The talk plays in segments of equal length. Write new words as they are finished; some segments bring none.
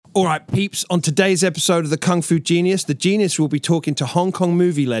All right, peeps, on today's episode of the Kung Fu Genius, the genius will be talking to Hong Kong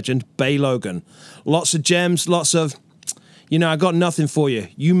movie legend Bay Logan. Lots of gems, lots of, I got nothing for you.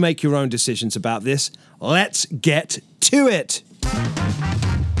 You make your own decisions about this. Let's get to it.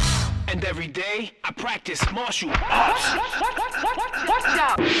 And every day, I practice martial arts. Watch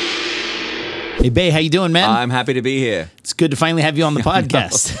out! Hey, Bay, how you doing, man? I'm happy to be here. It's good to finally have you on the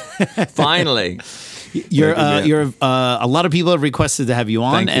podcast. Finally. You're a lot of people have requested to have you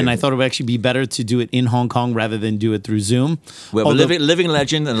on, and I thought it would actually be better to do it in Hong Kong rather than do it through Zoom. We're a living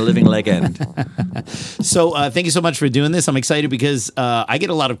legend and a living legend. So thank you so much for doing this. I'm excited because I get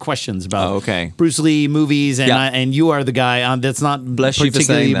a lot of questions about Bruce Lee movies, and you are the guy. That's not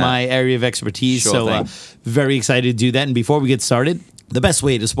particularly my area of expertise, very excited to do that. And before we get started, the best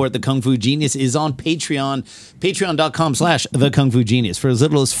way to support the Kung Fu Genius is on Patreon, patreon.com/the Kung Fu Genius. For as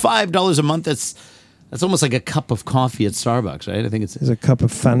little as $5 a month, that's almost like a cup of coffee at Starbucks, right? I think it's a cup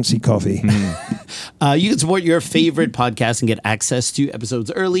of fancy coffee. You can support your favorite podcast and get access to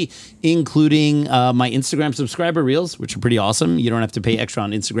episodes early, including my Instagram subscriber reels, which are pretty awesome. You don't have to pay extra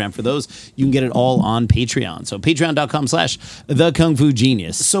on Instagram for those. You can get it all on Patreon. So patreon.com/the Kung Fu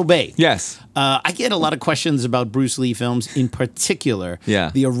Genius. So, Bay. Yes. I get a lot of questions about Bruce Lee films, in particular,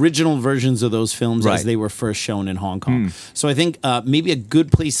 the original versions of those films as they were first shown in Hong Kong. So I think maybe a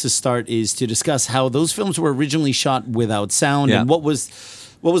good place to start is to discuss how those films were originally shot without sound and what was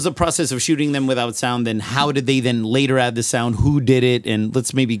the process of shooting them without sound, and how did they then later add the sound? Who did it? And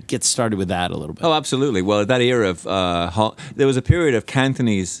let's maybe get started with that a little bit. Oh, absolutely. Well, that era of there was a period of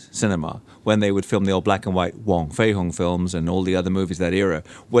Cantonese cinema when they would film the old black and white Wong Fei Hung films and all the other movies of that era,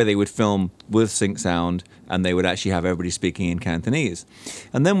 where they would film with sync sound and they would actually have everybody speaking in Cantonese.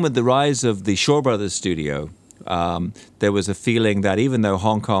 And then with the rise of the Shaw Brothers studio, there was a feeling that even though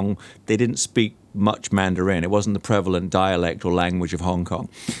Hong Kong, they didn't speak much Mandarin, it wasn't the prevalent dialect or language of Hong Kong,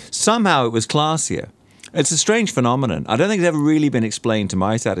 somehow it was classier. It's a strange phenomenon. I don't think it's ever really been explained to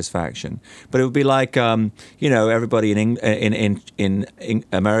my satisfaction. But it would be like, everybody in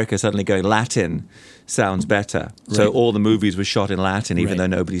America suddenly going Latin sounds better. Right. So all the movies were shot in Latin, even though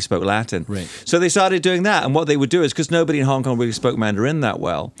nobody spoke Latin. Right. So they started doing that. And what they would do is, because nobody in Hong Kong really spoke Mandarin that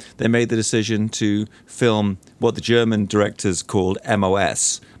well, they made the decision to film what the German directors called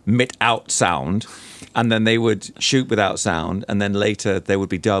MOS, mit out sound. And then they would shoot without sound. And then later they would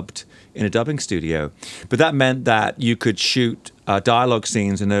be dubbed in a dubbing studio. But that meant that you could shoot dialogue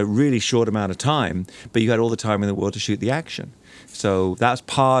scenes in a really short amount of time, but you had all the time in the world to shoot the action. So that's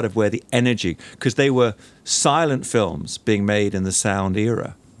part of where the energy, because they were silent films being made in the sound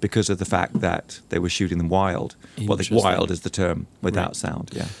era because of the fact that they were shooting them wild. Well, wild is the term, without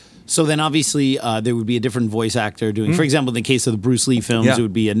sound, So then obviously there would be a different voice actor doing, for example, in the case of the Bruce Lee films, it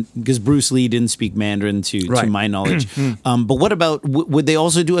would be, because Bruce Lee didn't speak Mandarin to my knowledge. But what about, would they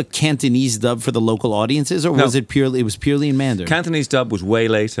also do a Cantonese dub for the local audiences, or was it purely in Mandarin? Cantonese dub was way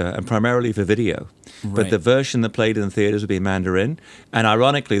later and primarily for video. But the version that played in the theaters would be Mandarin. And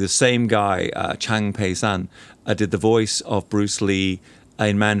ironically, the same guy, Chang Pei-san, did the voice of Bruce Lee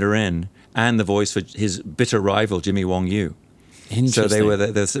in Mandarin and the voice for his bitter rival, Jimmy Wong Yu. So they were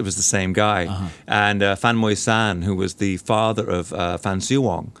it was the same guy. And Fan Mui-san, who was the father of Fan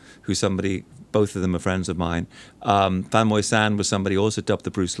Siu-wong, both of them are friends of mine. Fan Mui-san was somebody who also dubbed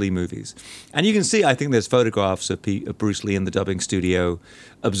the Bruce Lee movies. And you can see, I think there's photographs of Bruce Lee in the dubbing studio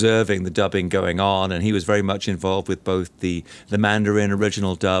observing the dubbing going on, and he was very much involved with both the Mandarin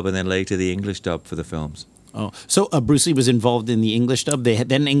original dub and then later the English dub for the films. Oh, so Bruce Lee was involved in the English dub? They had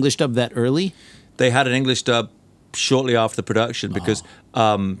an English dub that early? They had an English dub shortly after the production because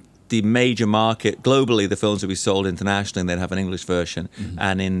the major market, globally, the films would be sold internationally and they'd have an English version.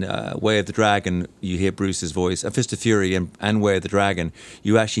 And in Way of the Dragon, you hear Bruce's voice. A Fist of Fury and Way of the Dragon,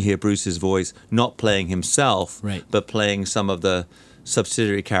 you actually hear Bruce's voice not playing himself, but playing some of the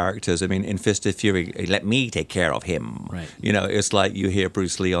subsidiary characters. I mean, in Fist of Fury, let me take care of him. It's like you hear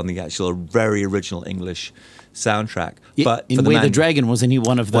Bruce Lee on the actual very original English soundtrack. But in Way of the Dragon, wasn't he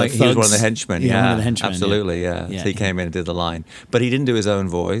one of the thugs? He was one of the henchmen, one of the henchmen, absolutely, So he came in and did the line. But he didn't do his own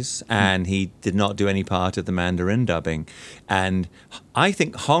voice, and he did not do any part of the Mandarin dubbing. And I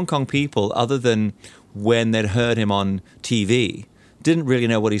think Hong Kong people, other than when they'd heard him on TV, didn't really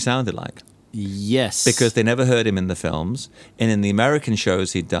know what he sounded like. Yes. Because they never heard him in the films. And in the American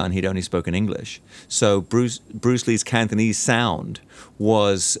shows he'd done, he'd only spoken English. So Bruce Lee's Cantonese sound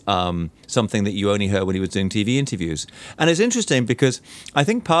was something that you only heard when he was doing TV interviews. And it's interesting because I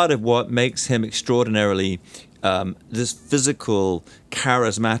think part of what makes him extraordinarily this physical,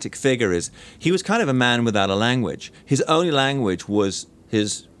 charismatic figure is he was kind of a man without a language. His only language was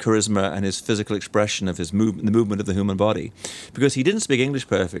his charisma and his physical expression of his the movement of the human body, because he didn't speak English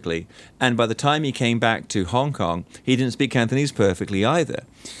perfectly, and by the time he came back to Hong Kong, he didn't speak Cantonese perfectly either.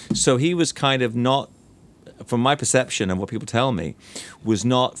 So he was kind of not, from my perception and what people tell me, was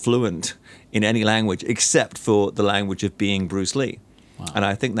not fluent in any language except for the language of being Bruce Lee. Wow. And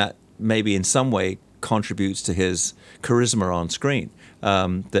I think that maybe in some way contributes to his charisma on screen.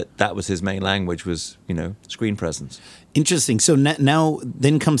 That was his main language, was, screen presence. Interesting. So now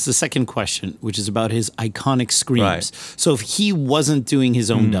then comes the second question, which is about his iconic screams. Right. So if he wasn't doing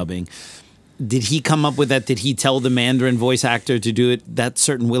his own dubbing, did he come up with that? Did he tell the Mandarin voice actor to do it that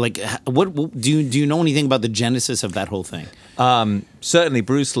certain way? Like, what do you know anything about the genesis of that whole thing? Certainly,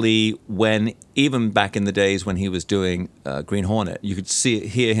 Bruce Lee, even back in the days when he was doing Green Hornet, you could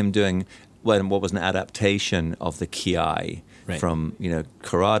hear him doing what was an adaptation of the Kiai. Right. From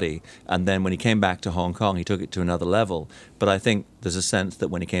karate, and then when he came back to Hong Kong, he took it to another level. But I think there's a sense that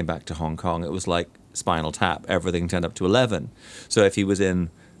when he came back to Hong Kong, it was like Spinal Tap, everything turned up to 11. So if he was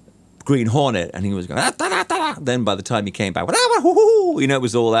in Green Hornet and he was going, then by the time he came back, it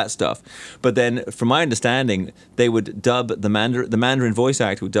was all that stuff. But then, from my understanding, they would dub the Mandarin voice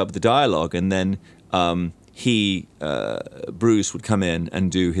actor would dub the dialogue, and then Bruce would come in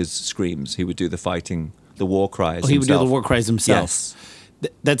and do his screams. He would do the fighting. The war cries. He would do the war cries himself.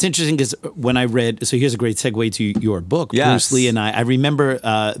 Yes. That's interesting because when I read, so here's a great segue to your book, yes. Bruce Lee and I remember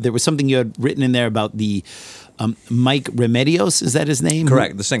there was something you had written in there about the Mike Remedios, is that his name?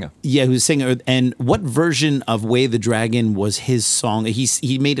 Correct, the singer. Yeah, who's a singer. And what version of Way the Dragon was his song?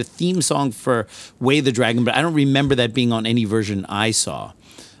 He made a theme song for Way the Dragon, but I don't remember that being on any version I saw.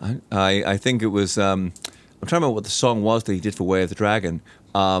 I think it was, I'm trying to remember what the song was that he did for Way of the Dragon.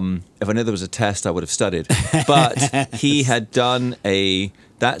 If I knew there was a test, I would have studied. But he had done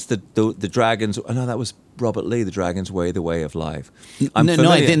that's the Dragon's, no, that was Robert Lee, The Dragon's Way, The Way of Life. I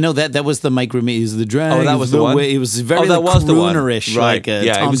didn't know that. That was the Mike Remedios, The Dragon. Oh, that was the one? Way. It was very croonerish, right.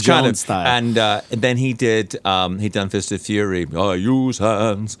 Like Tom Jones style. And then he did, he'd done Fist of Fury, I use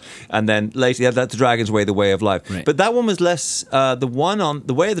hands. And then later, that's The Dragon's Way, The Way of Life. Right. But that one was less, the one on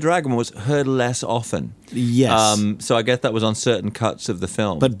The Way of the Dragon was heard less often. Yes. So I guess that was on certain cuts of the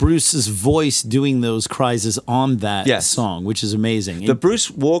film. But Bruce's voice doing those cries is on that song, which is amazing. The Bruce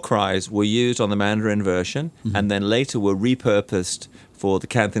war cries were used on the Mandarin version, and then later were repurposed for the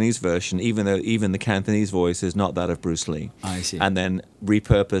Cantonese version, even though even the Cantonese voice is not that of Bruce Lee. I see. And then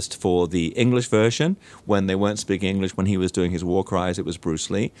repurposed for the English version, when they weren't speaking English, when he was doing his war cries, it was Bruce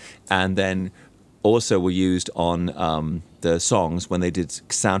Lee. And then also were used on the songs when they did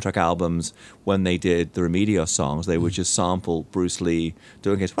soundtrack albums. When they did the Remedios songs, they would just sample Bruce Lee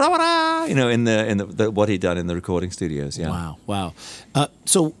doing his in the what he'd done in the recording studios. Yeah. Wow.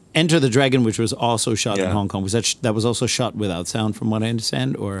 So Enter the Dragon, which was also shot in Hong Kong, was that was also shot without sound, from what I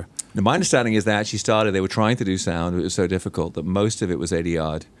understand, or? Now, my understanding is they actually started. They were trying to do sound, but it was so difficult that most of it was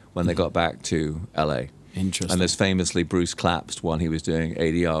ADR'd when they got back to LA. Interesting. And there's famously Bruce collapsed when he was doing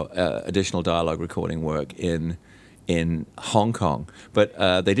ADR, additional dialogue recording work in Hong Kong. But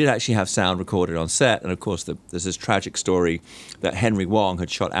they did actually have sound recorded on set. And of course, there's this tragic story that Henry Wong had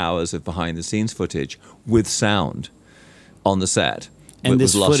shot hours of behind-the-scenes footage with sound on the set. And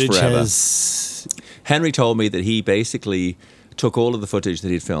this footage forever. Henry told me that he basically took all of the footage that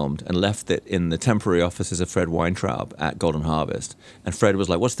he'd filmed and left it in the temporary offices of Fred Weintraub at Golden Harvest. And Fred was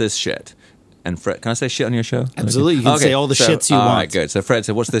like, "What's this shit?" And Fred, can I say shit on your show? Absolutely. You can say all the shits you want. All right, good. So Fred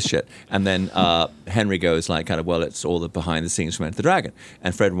said, "What's this shit?" And then Henry goes like, kind of, "Well, it's all the behind the scenes from Enter the Dragon."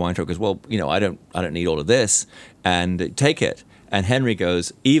 And Fred Weintraub goes, "Well, I don't need all of this, and take it." And Henry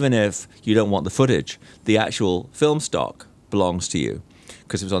goes, "Even if you don't want the footage, the actual film stock belongs to you,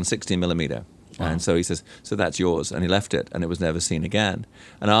 because it was on 16 millimeter." Wow. And so he says, "So that's yours." And he left it, and it was never seen again.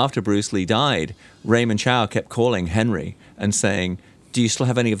 And after Bruce Lee died, Raymond Chow kept calling Henry and saying, "Do you still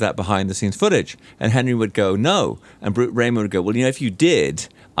have any of that behind-the-scenes footage?" And Henry would go, "No." And Raymond would go, "Well, if you did,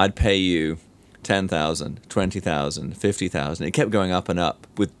 I'd pay you $10,000, $20,000, $50,000. It kept going up and up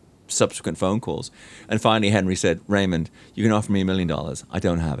with subsequent phone calls. And finally, Henry said, "Raymond, you can offer me $1 million. I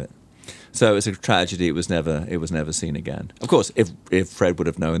don't have it." So it's a tragedy. It was never seen again. Of course, if Fred would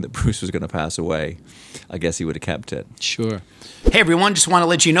have known that Bruce was going to pass away, I guess he would have kept it. Sure. Hey everyone, just want to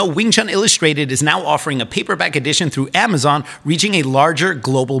let you know Wing Chun Illustrated is now offering a paperback edition through Amazon, reaching a larger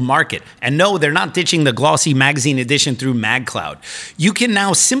global market. And no, they're not ditching the glossy magazine edition through MagCloud. You can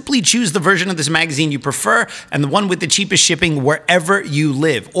now simply choose the version of this magazine you prefer and the one with the cheapest shipping wherever you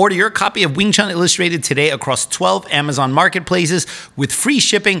live. Order your copy of Wing Chun Illustrated today across 12 Amazon marketplaces with free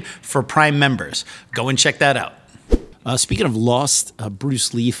shipping for Prime members. Go and check that out. Speaking of lost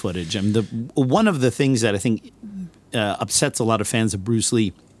Bruce Lee footage, one of the things that I think upsets a lot of fans of Bruce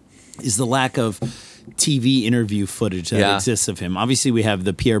Lee is the lack of TV interview footage that exists of him. Obviously, we have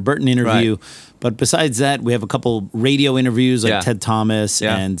the Pierre Burton interview, but besides that, we have a couple radio interviews like Ted Thomas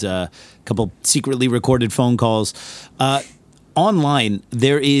and a couple secretly recorded phone calls. Online,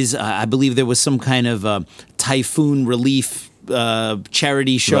 there is, I believe there was some kind of typhoon relief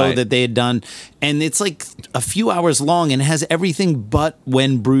charity show that they had done, and it's like a few hours long and has everything but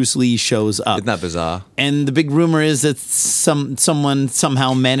when Bruce Lee shows up. Isn't that bizarre? And the big rumor is that someone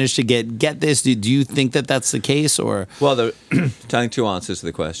somehow managed to get this. Do you think that that's the case, or? Well, telling two answers to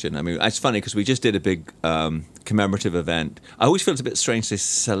the question. I mean, it's funny because we just did a big commemorative event. I always feel it's a bit strange to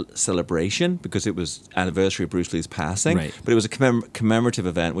say celebration because it was anniversary of Bruce Lee's passing, but it was a commemorative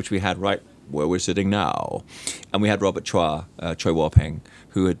event which we had right where we're sitting now, and we had Robert Choi Warping,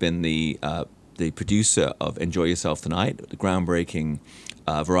 who had been the producer of Enjoy Yourself Tonight, the groundbreaking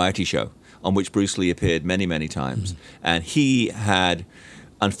variety show on which Bruce Lee appeared many, many times. And he had,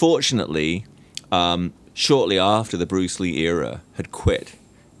 unfortunately, shortly after the Bruce Lee era, had quit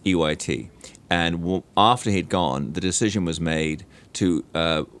EYT. And after he'd gone, the decision was made to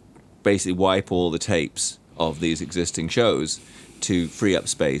basically wipe all the tapes of these existing shows to free up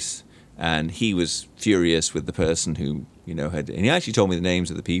space. And he was furious with the person who, and he actually told me the names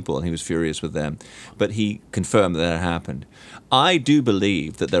of the people, and he was furious with them. But he confirmed that had happened. I do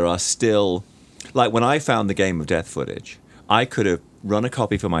believe that there are still, like when I found the Game of Death footage, I could have run a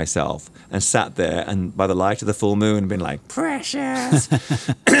copy for myself and sat there and by the light of the full moon been like, precious,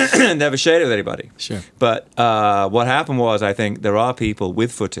 and never shared it with anybody. Sure. But what happened was, I think there are people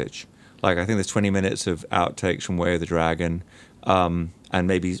with footage, like I think there's 20 minutes of outtakes from Way of the Dragon, and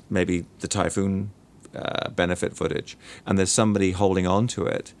maybe the typhoon benefit footage, and there's somebody holding on to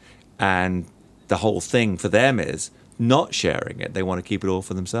it, and the whole thing for them is not sharing it. They want to keep it all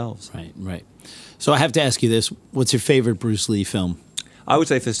for themselves. Right. So I have to ask you this: what's your favorite Bruce Lee film? I would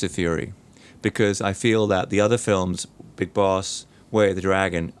say Fist of Fury, because I feel that the other films, Big Boss, Way of the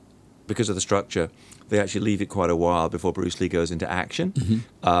Dragon, because of the structure, they actually leave it quite a while before Bruce Lee goes into action.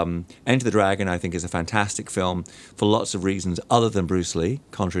 Enter the Dragon, I think, is a fantastic film for lots of reasons other than Bruce Lee,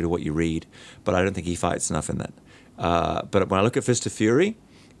 contrary to what you read, but I don't think he fights enough in that. But when I look at Fist of Fury,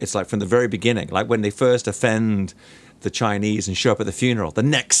 it's like from the very beginning, like when they first offend the Chinese and show up at the funeral, the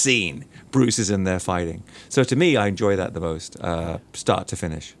next scene, Bruce is in there fighting. So to me, I enjoy that the most, start to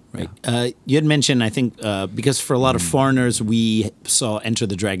finish. Right. You had mentioned, I think, because for a lot of foreigners, we saw Enter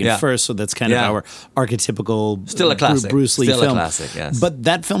the Dragon first, so that's kind of our archetypical still a classic. Bruce Lee still film. A classic, yes. But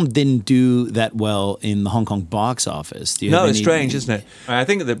that film didn't do that well in the Hong Kong box office. It's strange, isn't it? I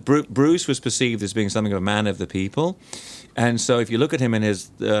think that Bruce was perceived as being something of a man of the people, and so if you look at him in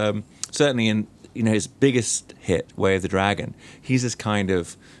his, certainly in his biggest hit, Way of the Dragon, he's this kind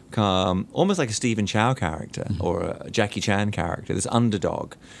of almost like a Stephen Chow character or a Jackie Chan character, this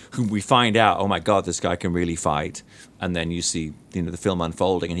underdog who we find out, oh my God, this guy can really fight. And then you see the film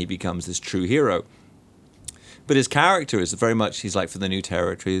unfolding and he becomes this true hero. But his character is very much, he's like from the New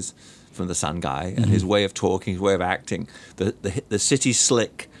Territories, from the Sun Guy, and his way of talking, his way of acting, the city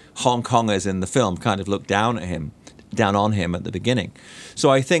slick Hong Kongers in the film kind of look down on him at the beginning. So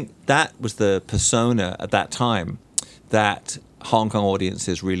I think that was the persona at that time that Hong Kong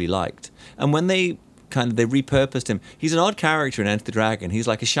audiences really liked. And when they repurposed him, he's an odd character in Enter the Dragon. He's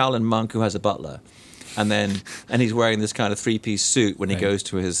like a Shaolin monk who has a butler. And he's wearing this kind of three-piece suit when he goes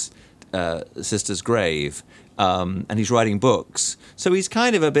to his sister's grave. And he's writing books. So he's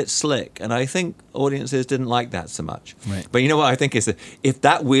kind of a bit slick. And I think audiences didn't like that so much. Right. But you know what I think is that if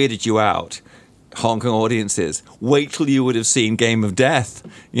that weirded you out, Hong Kong audiences, wait till you would have seen Game of Death.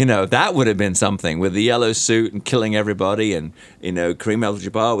 That would have been something with the yellow suit and killing everybody, and Kareem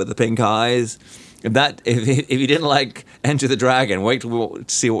Abdul-Jabbar with the pink eyes. If you didn't like Enter the Dragon, wait till we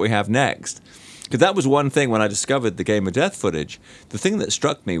see what we have next. Because that was one thing when I discovered the Game of Death footage. The thing that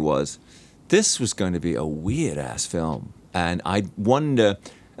struck me was this was going to be a weird ass film, and I wonder.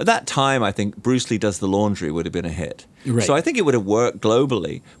 At that time, I think Bruce Lee Does the Laundry would have been a hit. Right. So I think it would have worked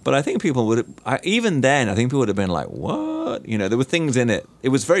globally. But I think people would have, even then, I think people would have been like, what? There were things in it. It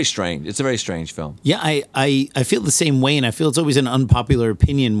was very strange. It's a very strange film. Yeah, I feel the same way, and I feel it's always an unpopular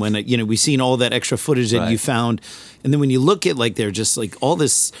opinion when, we've seen all that extra footage that you found. And then when you look at, they're just, all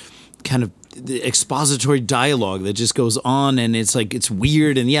this kind of expository dialogue that just goes on, and it's, it's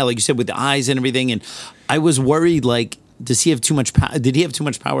weird. And, yeah, like you said, with the eyes and everything. And I was worried, does he have too much power? Did he have too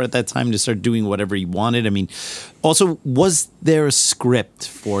much power at that time to start doing whatever he wanted? I mean, also, was there a script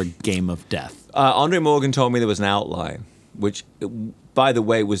for Game of Death? Andre Morgan told me there was an outline, which, by the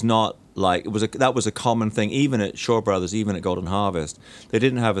way, was not that was a common thing, even at Shaw Brothers, even at Golden Harvest. They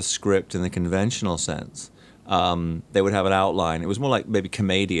didn't have a script in the conventional sense. they would have an outline. It was more like maybe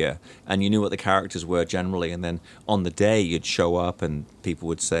Commedia, and you knew what the characters were generally. And then on the day, you'd show up, and people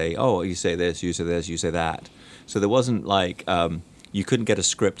would say, "Oh, you say this, you say this, you say that." So there wasn't like you couldn't get a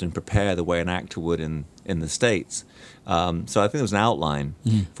script and prepare the way an actor would in the States. So I think there was an outline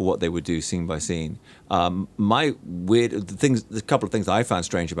for what they would do scene by scene. A couple of things I found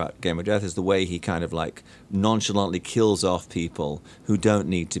strange about Game of Death is the way he kind of like nonchalantly kills off people who don't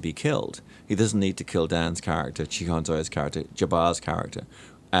need to be killed. He doesn't need to kill Dan's character, Chihonzo's character, Jabbar's character.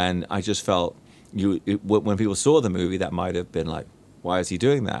 And I just felt when people saw the movie, that might have been like, why is he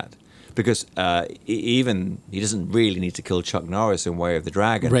doing that? Because even he doesn't really need to kill Chuck Norris in Way of the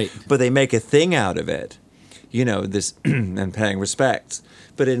Dragon, right. But they make a thing out of it, this and paying respects.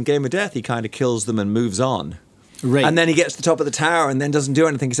 But in Game of Death, he kind of kills them and moves on, right? And then he gets to the top of the tower and then doesn't do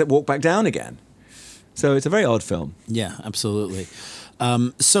anything except walk back down again. So it's a very odd film. Yeah, absolutely.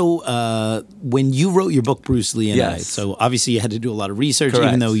 So when you wrote your book, Bruce Lee and I, so obviously you had to do a lot of research, Correct.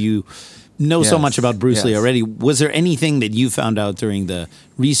 even though you know so much about Bruce Lee already. Was there anything that you found out during the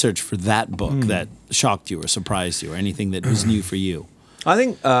research for that book that shocked you or surprised you, or anything that was new for you? I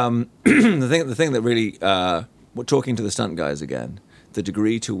think the thing that really, talking to the stunt guys again, the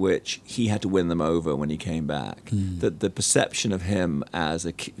degree to which he had to win them over when he came back, the perception of him as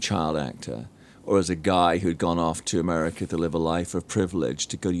a child actor, or as a guy who'd gone off to America to live a life of privilege,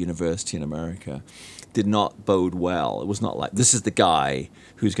 to go to university in America, did not bode well. It was not like, this is the guy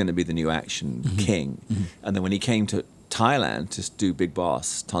who's going to be the new action king. And then when he came to Thailand to do Big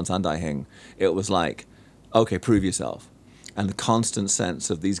Boss, Ton San Dai Hing, it was like, okay, prove yourself. And the constant sense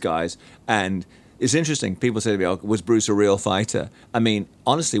of these guys. And it's interesting, people say to me, was Bruce a real fighter? I mean,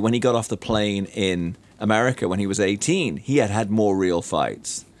 honestly, when he got off the plane in America when he was 18, he had more real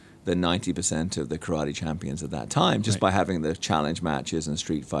fights than 90% of the karate champions at that time, just by having the challenge matches and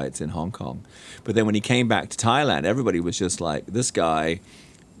street fights in Hong Kong. But then when he came back to Thailand, everybody was just like, this guy,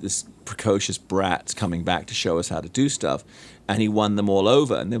 this precocious brat's coming back to show us how to do stuff. And he won them all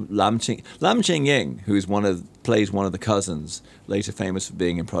over. And then Lam Ching Ying, who's plays one of the cousins, later famous for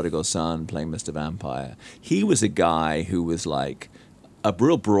being in Prodigal Son, playing Mr. Vampire, he was a guy who was like a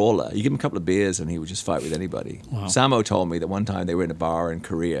real brawler. You give him a couple of beers and he would just fight with anybody. Wow. Samo told me that one time they were in a bar in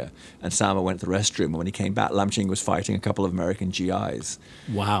Korea and Samo went to the restroom, and when he came back, Lam Ching was fighting a couple of American GIs.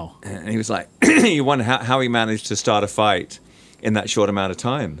 Wow. And he was like, you wonder how he managed to start a fight in that short amount of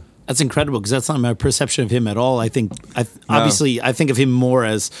time. That's incredible, because that's not my perception of him at all. I think, obviously, I think of him more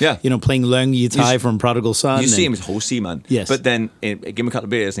as, playing Leung Yitai from Prodigal Son. You see him as Ho Si-man. Yes. But then, give him a couple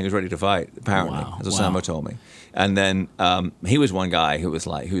of beers and he was ready to fight, apparently, as Osama told me. And then he was one guy who was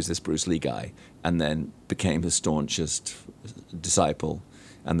like, who's this Bruce Lee guy? And then became his staunchest disciple.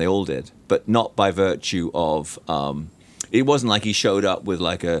 And they all did. But not by virtue of... it wasn't like he showed up with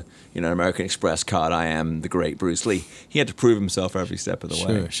like a American Express card, I am the great Bruce Lee. He had to prove himself every step of the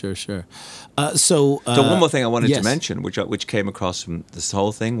way. Sure. So one more thing I wanted to mention, which came across from this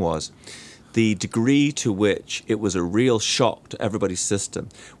whole thing, was the degree to which it was a real shock to everybody's system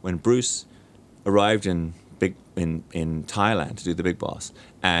when Bruce arrived in Thailand to do The Big Boss,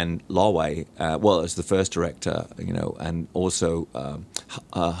 and Law Wei, as the first director, and also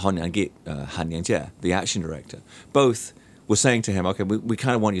Han Yanjie, the action director, both were saying to him, okay, we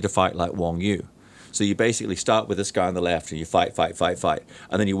kind of want you to fight like Wong Yu. So you basically start with this guy on the left and you fight,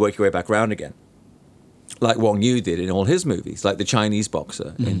 and then you work your way back around again, like Wong Yu did in all his movies, like the Chinese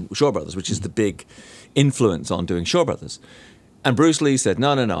boxer in Shaw Brothers, which is the big influence on doing Shaw Brothers. And Bruce Lee said,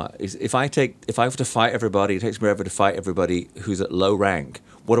 no. If I have to fight everybody, it takes me forever to fight everybody who's at low rank.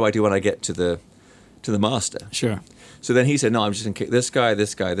 What do I do when I get to the master? Sure. So then he said, no, I'm just going to kick this guy,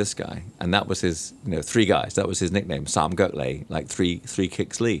 this guy, this guy. And that was his, 3 guys. That was his nickname, Sam Gok Lei, like three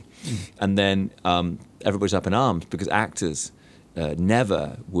kicks Lee. And then everybody's up in arms because actors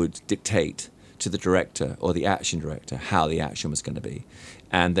never would dictate to the director or the action director how the action was going to be.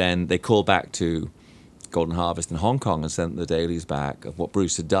 And then they called back to Golden Harvest in Hong Kong and sent the dailies back of what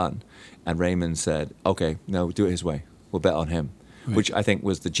Bruce had done. And Raymond said, okay, no, do it his way. We'll bet on him, which I think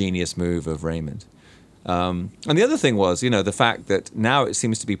was the genius move of Raymond. And the other thing was, the fact that now it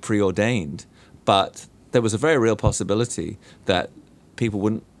seems to be preordained, but there was a very real possibility that people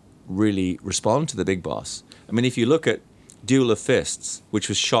wouldn't really respond to the Big Boss. I mean, if you look at Duel of Fists, which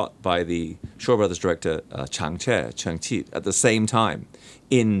was shot by the Shaw Brothers director Chang Chit at the same time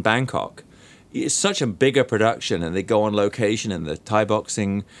in Bangkok, it's such a bigger production, and they go on location in the Thai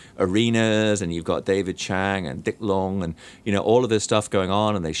boxing arenas, and you've got David Chang and Dick Long and all of this stuff going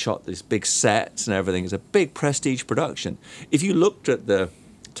on, and they shot these big sets and everything. It's a big prestige production. If you looked at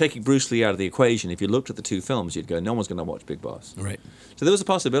taking Bruce Lee out of the equation, if you looked at the 2 films, you'd go, no one's going to watch Big Boss. Right. So there was a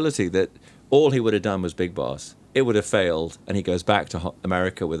possibility that all he would have done was Big Boss. It would have failed, and he goes back to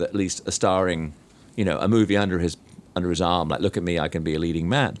America with at least a starring, a movie under his arm. Like, look at me, I can be a leading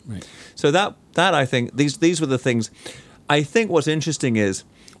man. Right. So that I think these were the things. I think what's interesting is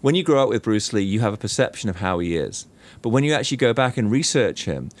when you grow up with Bruce Lee, you have a perception of how he is. But when you actually go back and research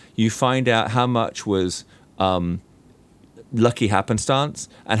him, you find out how much was lucky happenstance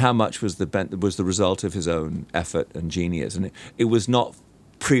and how much was the result of his own effort and genius. And it was not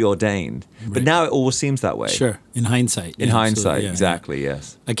preordained. Right. But now it always seems that way. Sure. In hindsight. In hindsight, exactly,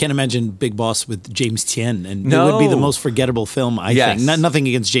 yes. I can't imagine Big Boss with James Tien. And it would be the most forgettable film, I think. Nothing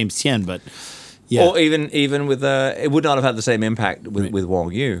against James Tien, but... Yeah. Or even with it would not have had the same impact with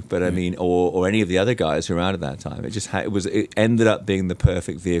Wong Yu, but I mean, or any of the other guys who were around at that time. It ended up being the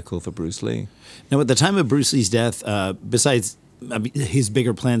perfect vehicle for Bruce Lee. Now, at the time of Bruce Lee's death, besides his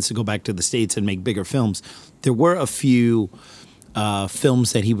bigger plans to go back to the States and make bigger films, there were a few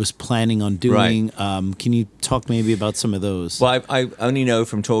films that he was planning on doing. Right. Can you talk maybe about some of those? Well, I only know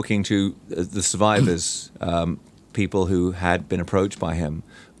from talking to the survivors, people who had been approached by him.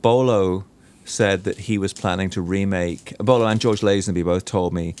 Bolo said that he was planning to remake. Bolo and George Lazenby both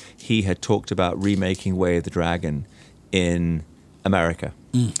told me he had talked about remaking Way of the Dragon in America.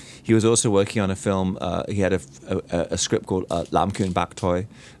 Mm. He was also working on a film. He had a script called Lam Kun Bak Toi,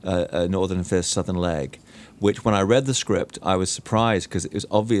 Northern Fist, Southern Leg, which when I read the script, I was surprised because it was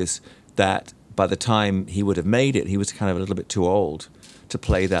obvious that by the time he would have made it, he was kind of a little bit too old to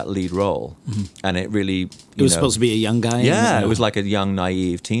play that lead role. Mm-hmm. And it really... It was supposed to be a young guy? Yeah, it was like a young,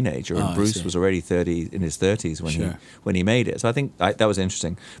 naive teenager. And Bruce was already in his 30s when he made it. So I think that was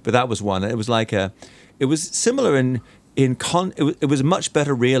interesting. But that was one. It was like it was similar it was much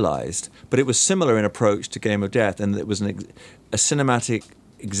better realized, but it was similar in approach to Game of Death, and it was a cinematic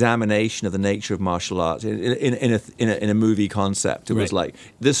examination of the nature of martial arts in a movie concept. It was like,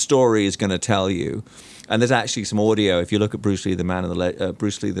 this story is going to tell you. And there's actually some audio. If you look at Bruce Lee, the Man of the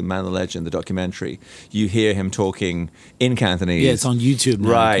Legend, the documentary, you hear him talking in Cantonese. Yeah, it's on YouTube now.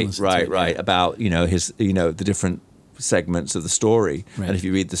 Right. About his the different segments of the story. Right. And if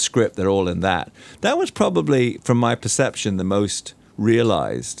you read the script, they're all in that. That was probably, from my perception, the most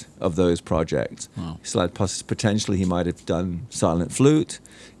realized of those projects. Wow. So potentially he might have done Silent Flute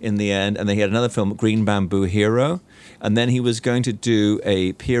in the end, and then he had another film, Green Bamboo Hero. And then he was going to do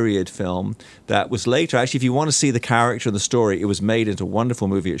a period film that was later. Actually, if you want to see the character and the story, it was made into a wonderful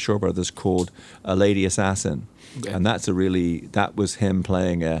movie at Shaw Brothers called A Lady Assassin. Okay. And that was him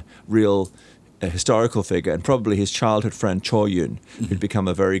playing a real historical figure, and probably his childhood friend Cho Yun, who'd become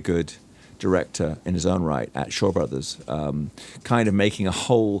a very good director in his own right at Shaw Brothers, kind of making a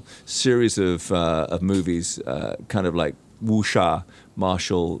whole series of movies, kind of like wuxia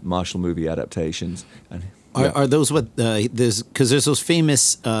martial movie adaptations. And Are those what there's those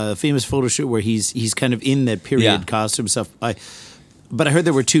famous photo shoot where he's kind of in that period costume stuff. But I heard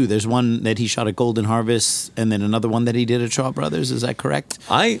there were two. There's one that he shot at Golden Harvest, and then another one that he did at Shaw Brothers. Is that correct?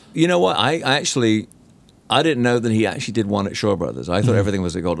 You know what? I didn't know that he actually did one at Shaw Brothers. I thought everything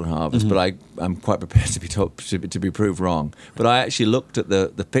was at Golden Harvest, but I'm quite prepared to be proved wrong. But I actually looked at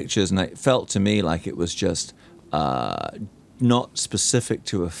the pictures, and it felt to me like it was just not specific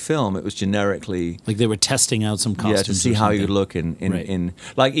to a film. It was generically like they were testing out some costumes. Yeah, to see how you look in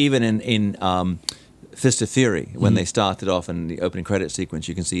like even in Fist of Fury, when they started off in the opening credit sequence,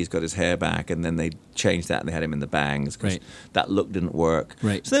 you can see he's got his hair back, and then they changed that and they had him in the bangs because that look didn't work.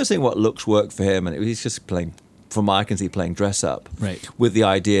 Right. So they were saying what looks work for him, and he's just playing, from what I can see, playing dress up with the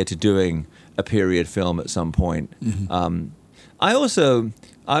idea to doing a period film at some point. Mm-hmm.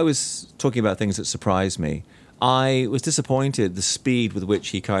 I was talking about things that surprised me. I was disappointed the speed with which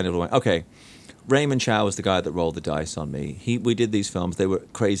he kind of went, okay, Raymond Chow was the guy that rolled the dice on me. We did these films. They were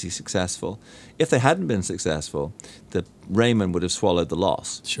crazy successful. If they hadn't been successful, Raymond would have swallowed the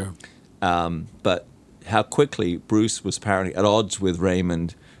loss. Sure. But how quickly Bruce was apparently at odds with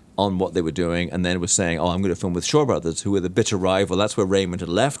Raymond on what they were doing, and then was saying, I'm going to film with Shaw Brothers, who were the bitter rival. That's where Raymond had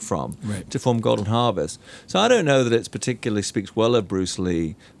left from to form Golden Harvest. So I don't know that it particularly speaks well of Bruce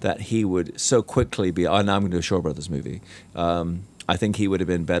Lee that he would so quickly be, now I'm going to do a Shaw Brothers movie. I think he would have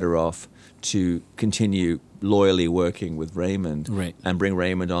been better off to continue loyally working with Raymond and bring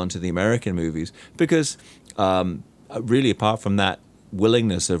Raymond on to the American movies. Because really, apart from that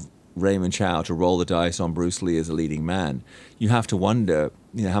willingness of Raymond Chow to roll the dice on Bruce Lee as a leading man, you have to wonder,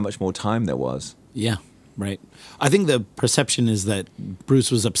 how much more time there was. Yeah. Right. I think the perception is that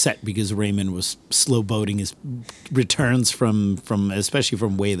Bruce was upset because Raymond was slow boating his returns from especially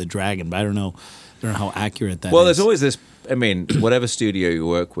from Way of the Dragon. But I don't know how accurate that is. Well, there's always this. I mean, whatever studio you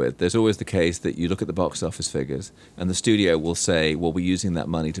work with, there's always the case that you look at the box office figures, and the studio will say, "Well, we're using that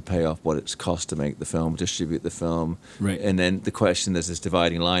money to pay off what it's cost to make the film, distribute the film." Right. And then the question, there's this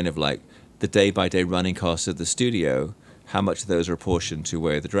dividing line of like the day-by-day running costs of the studio. How much of those are apportioned to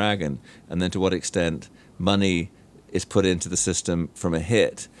Way of the Dragon, and then to what extent money is put into the system from a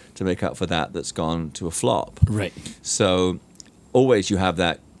hit to make up for that's gone to a flop. Right. So always you have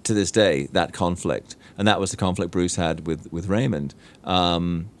that, to this day, that conflict. And that was the conflict Bruce had with Raymond.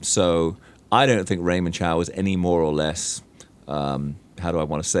 So I don't think Raymond Chow was any more or less, how do I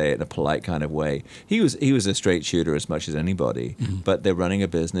want to say it, in a polite kind of way. He was a straight shooter as much as anybody, but they're running a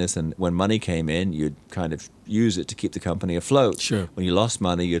business, and when money came in, you'd kind of use it to keep the company afloat. Sure. When you lost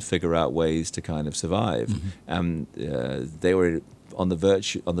money, you'd figure out ways to kind of survive. And they were on the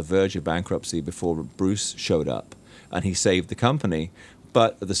verge of bankruptcy before Bruce showed up, and he saved the company.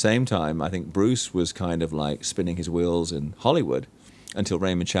 But at the same time, I think Bruce was kind of like spinning his wheels in Hollywood until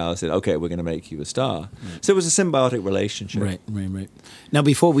Raymond Chow said, "Okay, we're going to make you a star." Right. So it was a symbiotic relationship. Right. Now,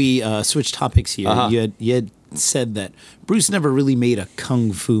 before we switch topics here, you had said that Bruce never really made a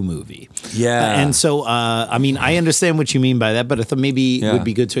kung fu movie. Yeah. And so, I mean, I understand what you mean by that, but I thought maybe it would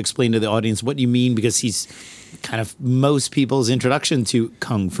be good to explain to the audience what you mean, because he's kind of most people's introduction to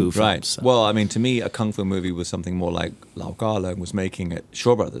kung fu films. Right. So. Well, I mean, to me, a kung fu movie was something more like Logan was making at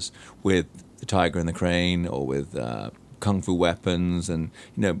Shaw Brothers with The Tiger and the Crane, or with kung fu weapons and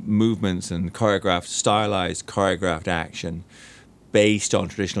movements and stylized choreographed action based on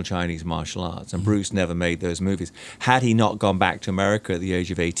traditional Chinese martial arts. And Bruce never made those movies. Had he not gone back to America at the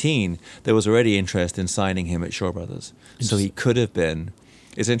age of 18, there was already interest in signing him at Shaw Brothers. So he could have been.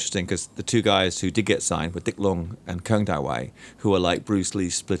 It's interesting because the two guys who did get signed were Dick Lung and Kung Dao Wai, who are like Bruce Lee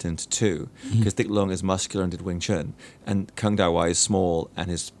split into two, because Dick Lung is muscular and did Wing Chun, and Kung Dao Wai is small and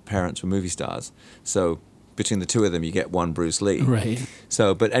his parents were movie stars. So between the two of them, you get one Bruce Lee. Right.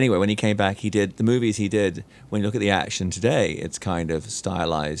 So, but anyway, when he came back, he did the movies he did. When you look at the action today, it's kind of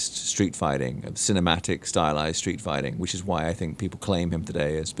stylized street fighting, cinematic stylized street fighting, which is why I think people claim him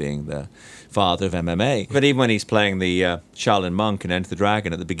today as being the father of MMA. But even when he's playing the Shaolin monk in Enter the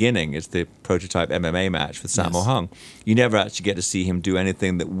Dragon at the beginning, it's the prototype MMA match with Sammo Hung. You never actually get to see him do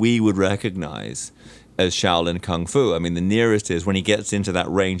anything that we would recognize as Shaolin Kung Fu. I mean, the nearest is when he gets into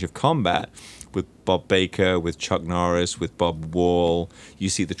that range of combat with Bob Baker, with Chuck Norris, with Bob Wall, you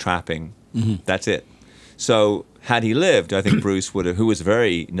see the trapping. That's it. So had he lived, I think Bruce would have, who was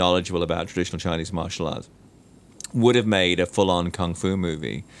very knowledgeable about traditional Chinese martial arts, would have made a full-on Kung Fu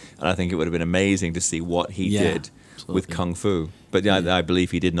movie. And I think it would have been amazing to see what he did with Kung Fu. But I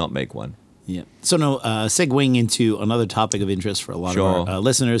believe he did not make one. Yeah. So now, segueing into another topic of interest for a lot of our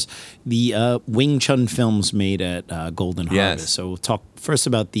listeners, the Wing Chun films made at Golden Harvest. So we'll talk first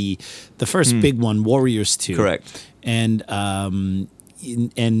about the first big one, Warriors 2. Correct. And kind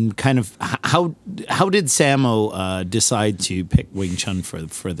of how did Sammo decide to pick Wing Chun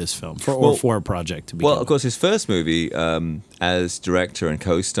for this film, for a project to begin Well, of course, his first movie as director and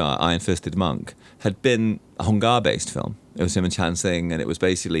co-star, Iron Fisted Monk, had been a Hung Gar-based film. It was him and Chan Sing, and it was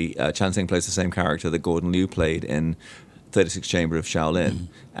basically Chan Sing plays the same character that Gordon Liu played in 36 Chamber of Shaolin,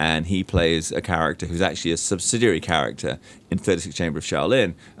 and he plays a character who's actually a subsidiary character in 36 Chamber of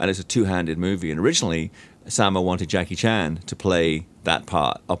Shaolin, and it's a two-handed movie. And originally, Sammo wanted Jackie Chan to play that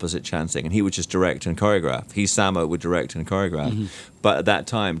part opposite Chan Sing, and he would just direct and choreograph. Sammo would direct and choreograph. But at that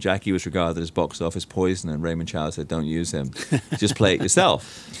time, Jackie was regarded as box office poison, and Raymond Chow said, "Don't use him, just play it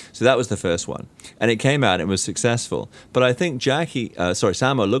yourself." So that was the first one, and it came out and was successful. But I think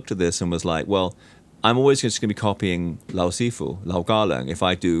Sammo looked at this and was like, "Well, I'm always just going to be copying Lao Sifu, Lao Galeng, if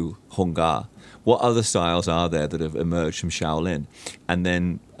I do Hung Gar. What other styles are there that have emerged from Shaolin?" And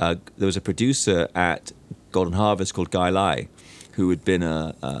then there was a producer at Golden Harvest called Guy Lai, who had been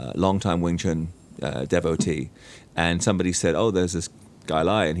a long-time Wing Chun devotee. And somebody said, "Oh, there's this Guy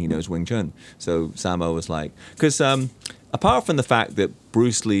Lai, and he knows Wing Chun." So Sammo was like, because apart from the fact that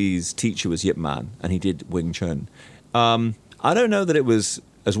Bruce Lee's teacher was Yip Man, and he did Wing Chun, I don't know that it was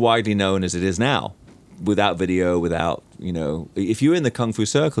as widely known as it is now. Without video, without, if you're in the Kung Fu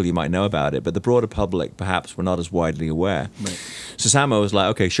circle, you might know about it, but the broader public perhaps were not as widely aware. Right. So Sammo was like,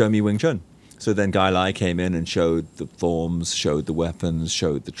 "Okay, show me Wing Chun." So then Guy Lai came in and showed the forms, showed the weapons,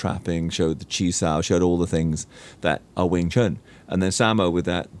 showed the trapping, showed the chi sao, showed all the things that are Wing Chun. And then Sammo, with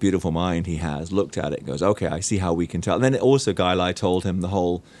that beautiful mind he has, looked at it and goes, okay, I see how we can tell. And then also Guy Lai told him the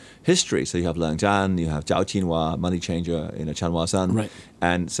whole history. So you have Leung Jan, you have Zhao Qinhua, money changer, Chan Hua Sun. Right.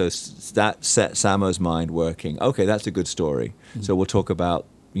 And so that set Sammo's mind working. Okay, that's a good story. So we'll talk about,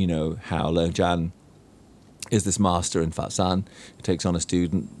 how Leung Jan is this master in Fat San, takes on a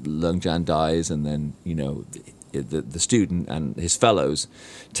student, Leung Jan dies, and then, the student and his fellows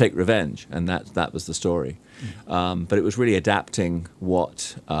take revenge, and that was the story. But it was really adapting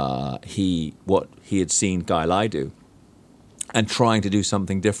what he had seen Guy Lai do, and trying to do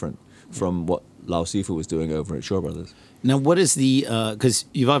something different from what Lao Sifu was doing over at Shaw Brothers. Now, what is the because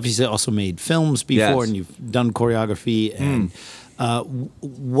you've obviously also made films before, Yes. and you've done choreography and.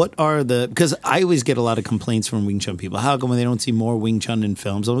 What are because I always get a lot of complaints from Wing Chun people. How come they don't see more Wing Chun in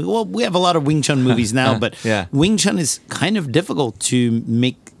films? I'm like, well, we have a lot of Wing Chun movies now, but Yeah. Wing Chun is kind of difficult to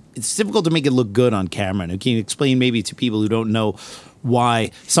make. It's difficult to make it look good on camera. And can you explain maybe to people who don't know why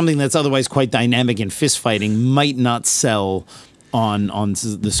something that's otherwise quite dynamic in fist fighting might not sell on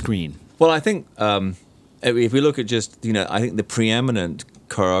the screen? Well, I think if we look at just, I think the preeminent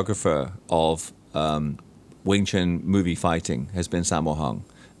choreographer of Wing Chun movie fighting has been Sammo Hung.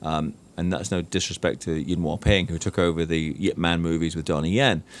 And that's no disrespect to Yuen Woo-ping, who took over the Yip Man movies with Donnie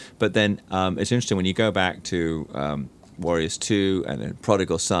Yen. But then it's interesting when you go back to Warriors 2 and then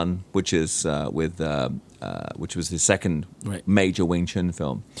Prodigal Son, which is which was his second major Wing Chun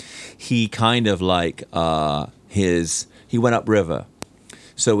film. He kind of like he went upriver.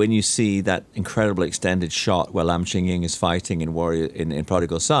 So when you see that incredibly extended shot where Lam Ching Ying is fighting in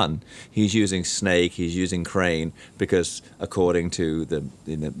Prodigal Son, he's using snake, he's using crane, because according to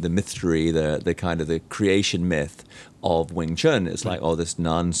the mystery, the kind of the creation myth of Wing Chun, it's like, this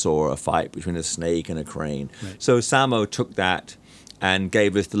nun saw a fight between a snake and a crane. Right. So Sammo took that and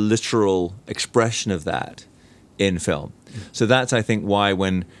gave us the literal expression of that in film. So that's, I think, why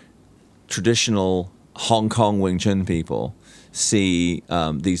when traditional Hong Kong Wing Chun people see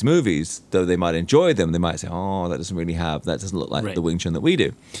these movies, though they might enjoy them, they might say, that doesn't look like the Wing Chun that we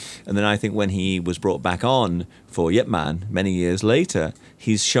do. And then I think when he was brought back on for Yip Man many years later,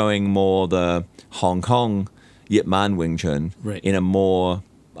 he's showing more the Hong Kong Yip Man Wing Chun in a more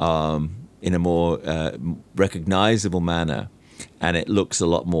recognizable manner, and it looks a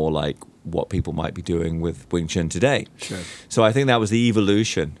lot more like what people might be doing with Wing Chun today. Sure. So I think that was the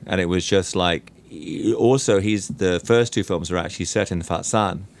evolution, and it was just like. Also, the first two films are actually set in Fat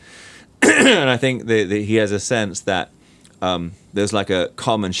San, and I think he has a sense that there's like a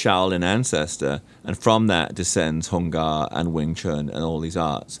common Shaolin ancestor, and from that descends Hung Gar and Wing Chun and all these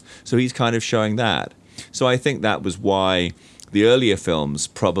arts. So he's kind of showing that. So I think that was why the earlier films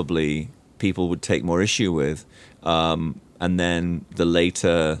probably people would take more issue with, and then the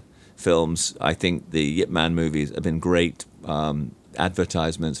later films, I think the Yip Man movies have been great.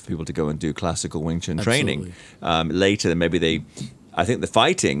 Advertisements for people to go and do classical Wing Chun training. Later, maybe I think the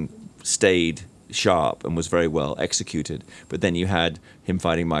fighting stayed sharp and was very well executed. But then you had him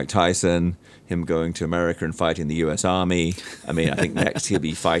fighting Mike Tyson, him going to America and fighting the U.S. Army. I mean, I think next he'll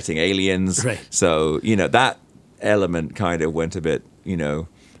be fighting aliens. Right. So, that element kind of went a bit, into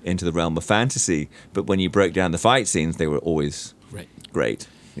the realm of fantasy. But when you break down the fight scenes, they were always great.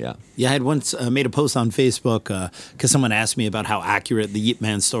 Yeah. Yeah, I had once made a post on Facebook because someone asked me about how accurate the Yip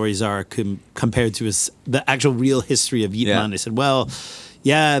Man stories are compared to the actual real history of Yip Man. I said, well,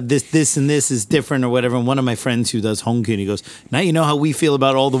 this and this is different or whatever. And one of my friends who does Hong Kong, he goes, now you know how we feel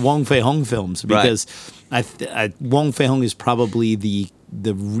about all the Wong Fei Hung films, because Wong Fei Hung is probably the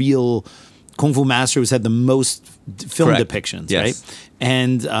real Kung Fu master who's had the most film depictions, right?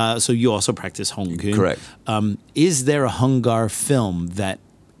 And so you also practice Hong Kong. Correct. Is there a Hung Gar film that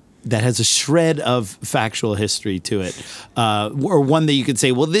has a shred of factual history to it, or one that you could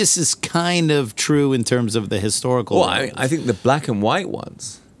say, well, this is kind of true in terms of the historical. Well, I think the black and white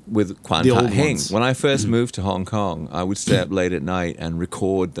ones with Quan Tat Hing. When I first moved to Hong Kong, I would stay up late at night and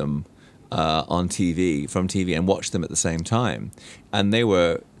record them from TV, and watch them at the same time, and they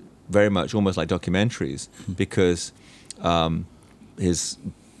were very much almost like documentaries, because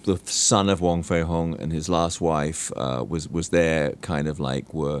the son of Wong Fei Hung and his last wife was there, kind of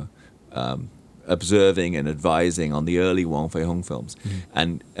like were observing and advising on the early Wong Fei Hung films.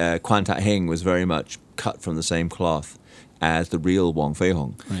 And Quan Tat Hing was very much cut from the same cloth as the real Wong Fei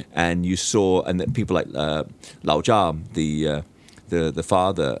Hung. Right. And you saw, and that people like Lao Zha, the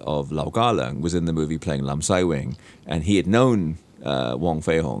father of Lao Ga Leung, was in the movie playing Lam Sai Wing, and he had known Wong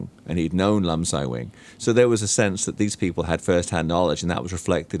Fei-hung, and he'd known Lam Sai-wing. So there was a sense that these people had first-hand knowledge, and that was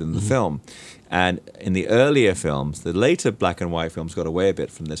reflected in the film. And in the earlier films, the later black and white films got away a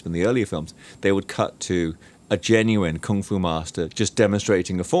bit from this, but in the earlier films, they would cut to a genuine kung fu master just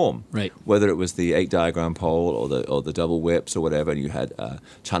demonstrating a form, right? Whether it was the 8-diagram pole or the double whips or whatever, and you had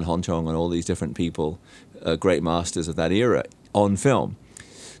Chan Hon Chong and all these different people, great masters of that era, on film.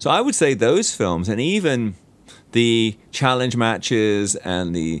 So I would say those films, and even the challenge matches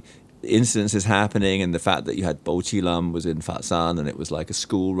and the incidences happening, and the fact that you had Bo Chi Lam was in Fat San, and it was like a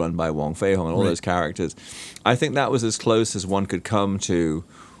school run by Wong Fei-hung and all those characters. I think that was as close as one could come to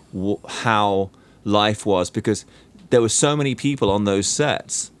how life was, because there were so many people on those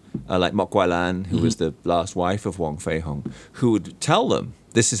sets, like Mok Guai Lan, who was the last wife of Wong Fei-hung, who would tell them,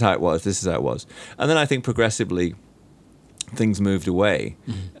 this is how it was, this is how it was. And then I think progressively things moved away.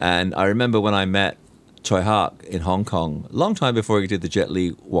 And I remember when I met Choi Hak in Hong Kong, a long time before he did the Jet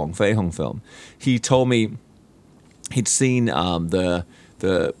Li Wong Fei-hung film, he told me he'd seen the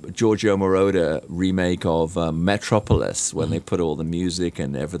Giorgio Moroder remake of Metropolis, when they put all the music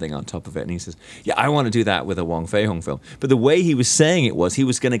and everything on top of it. And he says, yeah, I want to do that with a Wong Fei-hung film. But the way he was saying it was he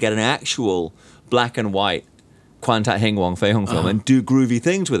was going to get an actual black and white Kwan Tai Hing Wong Fei-hung film and do groovy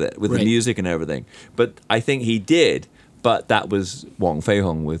things with it, with the music and everything. But I think he did. But that was Wong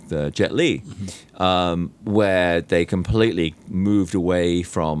Fei-hung with Jet Li, where they completely moved away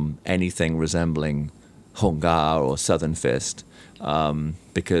from anything resembling Hung Ga or Southern Fist,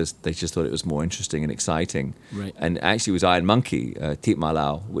 because they just thought it was more interesting and exciting. Right. And actually it was Iron Monkey, Teep Ma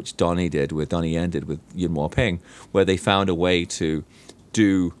Lao, which Donnie Yen did with Yuen Wo Ping, where they found a way to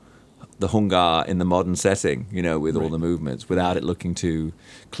do the Hung Ga in the modern setting, with all the movements, without it looking too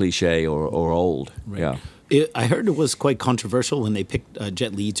cliche or old. Right. Yeah. I heard it was quite controversial when they picked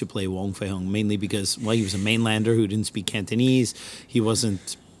Jet Li to play Wong Fei-hung, mainly because, he was a mainlander who didn't speak Cantonese. He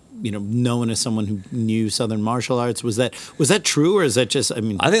wasn't, known as someone who knew Southern martial arts. Was that true, or is that just? I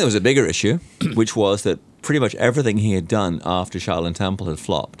think there was a bigger issue, which was that pretty much everything he had done after Shaolin Temple had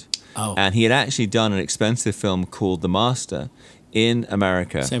flopped. Oh. And he had actually done an expensive film called The Master in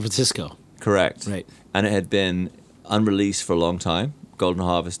America, San Francisco. Correct. Right. And it had been unreleased for a long time. Golden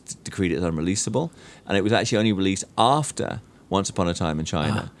Harvest decreed it unreleasable, and it was actually only released after Once Upon a Time in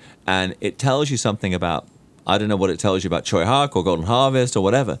China. And it tells you something about, I don't know what it tells you about Choi Hak or Golden Harvest or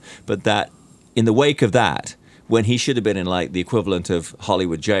whatever, but that in the wake of that, when he should have been in like the equivalent of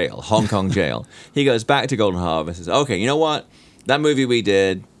Hollywood jail, Hong Kong jail, he goes back to Golden Harvest and says, okay, you know what? That movie we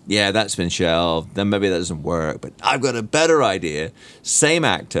did, yeah, that's been shelved. Then maybe that doesn't work, but I've got a better idea. Same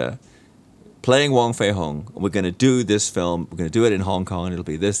actor, playing Wong Fei-hung, and we're going to do this film. We're going to do it in Hong Kong, and it'll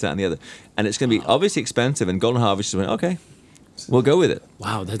be this, that, and the other. And it's going to be obviously expensive, and Golden Harvest just went, okay, we'll go with it.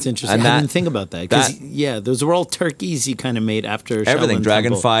 Wow, that's interesting. I didn't think about that. Because, those were all turkeys he kind of made after everything. Shaolin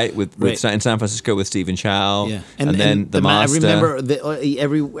Dragon Temple. Fight with in San Francisco with Stephen Chow. Yeah. And then The Master. I remember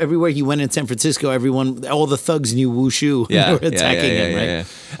everywhere he went in San Francisco, all the thugs knew wushu. Yeah, they were attacking him, right? Yeah.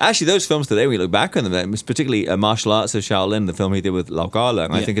 Actually, those films today, when you look back on them, particularly Martial Arts of Shaolin, the film he did with Lau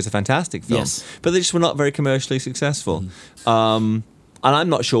Ga-leung, I think it's a fantastic film. Yes. But they just were not very commercially successful. And I'm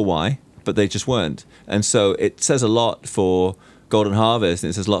not sure why, but they just weren't. And so it says a lot for Golden Harvest, and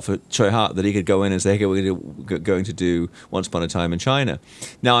it says a lot for Choi Hak that he could go in and say, okay, we're going to do Once Upon a Time in China.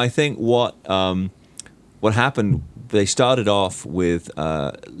 Now, I think what happened, they started off with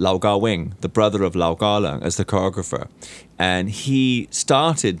Lau Ga-wing, the brother of Lau Ga-leung, as the choreographer. And he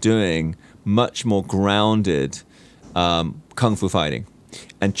started doing much more grounded kung fu fighting.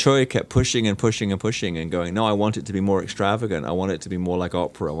 And Choi kept pushing and pushing and pushing and going, no, I want it to be more extravagant. I want it to be more like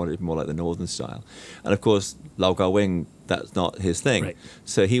opera. I want it to be more like the Northern style. And of course, Lau Ga-wing, that's not his thing. Right.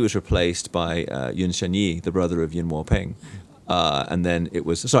 So he was replaced by Yun Shen-yi, the brother of Yuen Wo Ping. And then he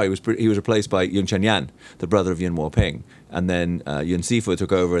was replaced by Yun Chen-yan, the brother of Yuen Wo Ping. And then Yun Sifu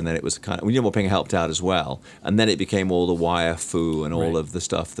took over, and then it was Yuen Wo Ping helped out as well. And then it became all the wire fu and all of the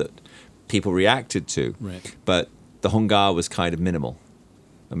stuff that people reacted to. Right. But the Hung Ga was kind of minimal.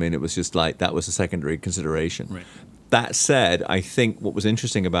 I mean, it was just like, that was a secondary consideration. Right. That said, I think what was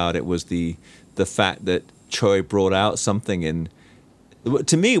interesting about it was the fact that Choi brought out something in...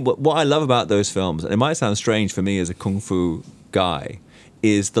 To me, what I love about those films, and it might sound strange for me as a kung fu guy,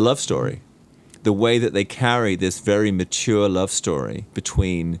 is the love story. The way that they carry this very mature love story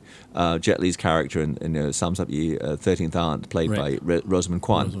between Jet Li's character and Sam Sap Yi, 13th aunt, played by Rosamund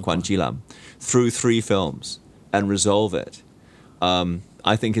Kwan Ji Lam, through 3 films, and resolve it.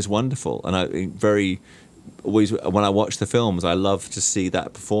 I think is wonderful, and always when I watch the films, I love to see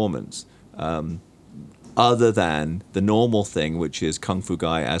that performance. other than the normal thing, which is Kung Fu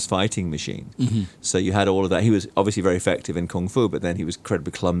guy as fighting machine. So you had all of that. He was obviously very effective in Kung Fu, but then he was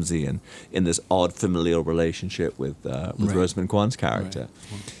incredibly clumsy and in this odd familial relationship with Rosamund Kwan's character.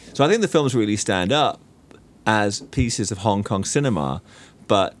 So I think the films really stand up as pieces of Hong Kong cinema,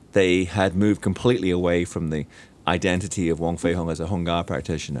 but they had moved completely away from the identity of Wong Fei Hung as a Hung Gar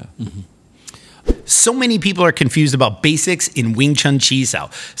practitioner. So many people are confused about basics in Wing Chun Chi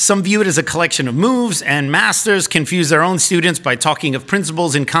Sao. Some view it as a collection of moves, and masters confuse their own students by talking of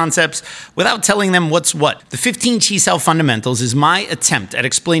principles and concepts without telling them what's what. The 15 Chi Sao Fundamentals is my attempt at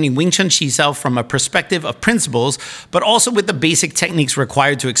explaining Wing Chun Chi Sao from a perspective of principles, but also with the basic techniques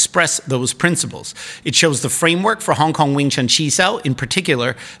required to express those principles. It shows the framework for Hong Kong Wing Chun Chi Sao, in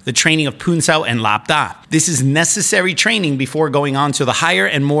particular, the training of Pun Sao and Lap Da. This is necessary training before going on to the higher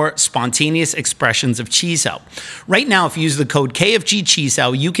and more spontaneous expressions of Chi Sao. Right now, if you use the code KFG Chi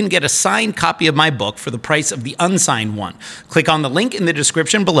Sao, you can get a signed copy of my book for the price of the unsigned one. Click on the link in the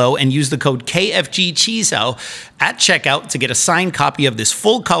description below and use the code KFG Chi Sao at checkout to get a signed copy of this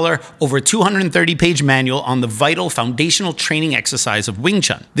full-color, over 230-page manual on the vital foundational training exercise of Wing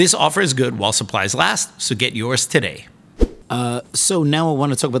Chun. This offer is good while supplies last, so get yours today. So now I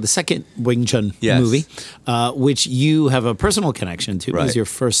want to talk about the second Wing Chun movie, which you have a personal connection to. It was your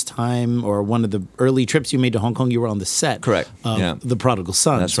first time, or one of the early trips you made to Hong Kong. You were on the set of The Prodigal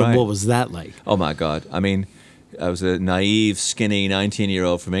Son. That's right. What was that like? Oh, my God. I mean, I was a naive, skinny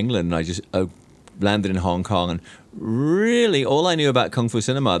 19-year-old from England, and I just landed in Hong Kong. And really, all I knew about Kung Fu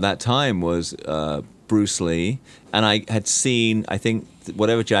cinema at that time was Bruce Lee. And I had seen, I think,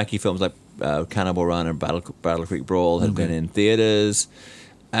 whatever Jackie films like Cannibal Run and Battle Creek Brawl had been in theaters,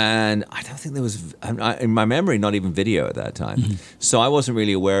 and I don't think there was, in my memory, not even video at that time. So I wasn't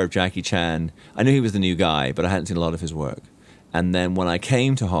really aware of Jackie Chan. I knew he was the new guy, but I hadn't seen a lot of his work. And then when I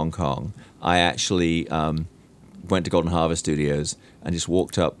came to Hong Kong, I actually went to Golden Harvest Studios and just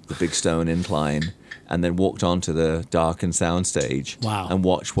walked up the big stone incline and then walked onto the darkened soundstage and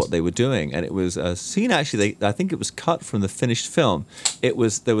watched what they were doing. And it was a scene, actually, I think it was cut from the finished film. There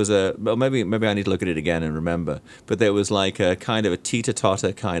was well, maybe I need to look at it again and remember, but there was like a kind of a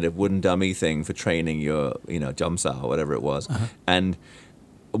teeter-totter kind of wooden dummy thing for training your, jumsa or whatever it was. And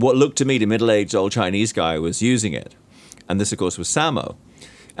what looked to me, the middle-aged old Chinese guy was using it. And this, of course, was Sammo.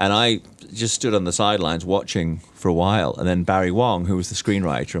 And I just stood on the sidelines watching for a while. And then Barry Wong, who was the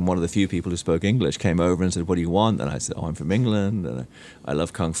screenwriter and one of the few people who spoke English, came over and said, "What do you want?" And I said, "Oh, I'm from England, and I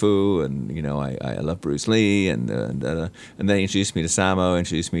love Kung Fu, and, I love Bruce Lee." And then he introduced me to Sammo,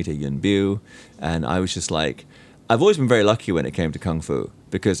 introduced me to Yuen Biu. And I was just like, I've always been very lucky when it came to Kung Fu,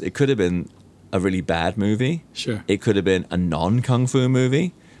 because it could have been a really bad movie. Sure. It could have been a non-Kung Fu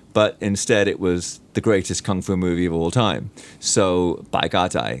movie. But instead, it was the greatest Kung Fu movie of all time. So, Bai Ga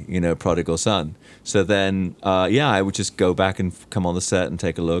Dai, Prodigal Son. So then, I would just go back and come on the set and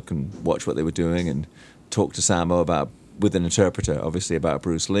take a look and watch what they were doing and talk to Sammo with an interpreter, obviously, about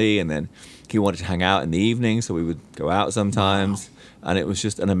Bruce Lee. And then he wanted to hang out in the evening, so we would go out sometimes. Wow. And it was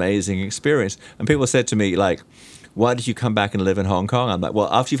just an amazing experience. And people said to me, like, "Why did you come back and live in Hong Kong?" I'm like, well,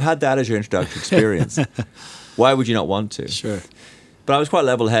 after you've had that as your introductory experience, why would you not want to? Sure. But I was quite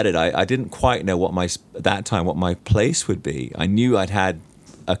level-headed. I didn't quite know what my place would be. I knew I'd had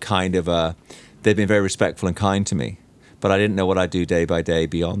a kind of they'd been very respectful and kind to me, but I didn't know what I'd do day by day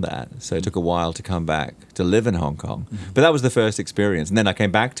beyond that. So it took a while to come back to live in Hong Kong. But that was the first experience. And then I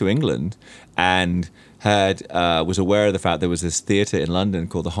came back to England and was aware of the fact there was this theatre in London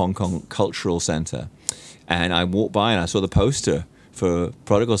called the Hong Kong Cultural Centre. And I walked by and I saw the poster for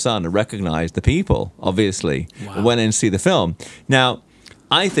Prodigal Son and recognized the people, obviously. Wow. Went in to see the film. Now,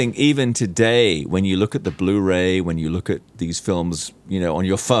 I think even today, when you look at the Blu-ray, when you look at these films, on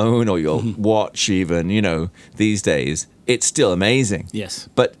your phone or your watch even, these days, it's still amazing. Yes.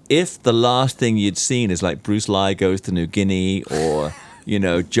 But if the last thing you'd seen is like Bruce Lee Goes to New Guinea or,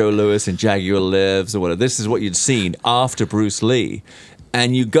 Joe Louis and Jaguar Lives or whatever, this is what you'd seen after Bruce Lee.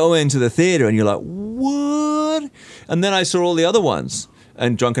 And you go into the theater and you're like, what? And then I saw all the other ones.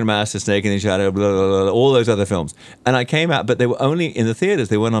 And Drunken Master, Snake in the Shadow, blah, blah, blah, all those other films. And I came out, but they were only in the theaters.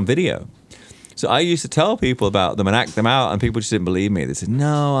 They weren't on video. So I used to tell people about them and act them out, and people just didn't believe me. They said,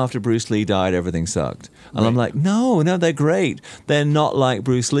 no, after Bruce Lee died, everything sucked. And I'm like, no, they're great. They're not like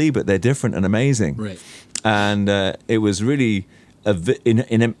Bruce Lee, but they're different and amazing. Right. And it was really, in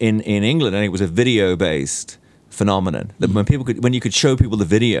England, I think it was a video-based phenomenon. That when you could show people the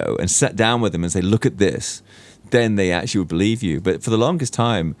video and sit down with them and say, look at this, then they actually would believe you. But for the longest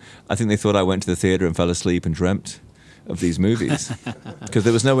time, I think they thought I went to the theater and fell asleep and dreamt of these movies because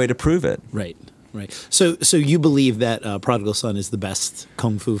there was no way to prove it. Right. Right. So you believe that Prodigal Son is the best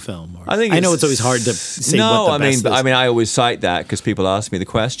kung fu film? Or, I know it's always hard to say no, what the best is. I mean, I always cite that because people ask me the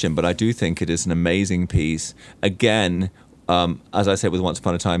question, but I do think it is an amazing piece. Again, as I said with Once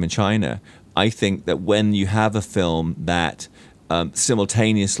Upon a Time in China, I think that when you have a film that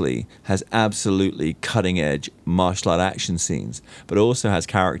simultaneously has absolutely cutting-edge martial art action scenes, but also has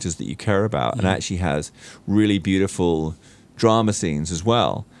characters that you care about, and actually has really beautiful drama scenes as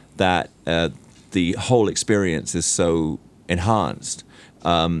well, that the whole experience is so enhanced.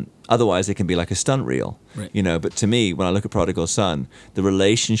 Otherwise, it can be like a stunt reel, right. But to me, when I look at Prodigal Son, the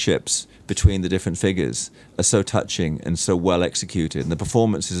relationships between the different figures are so touching and so well executed, and the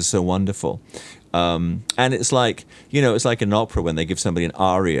performances are so wonderful. And it's like, it's like an opera when they give somebody an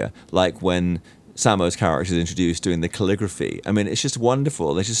aria, like when Sammo's character is introduced doing the calligraphy. I mean, it's just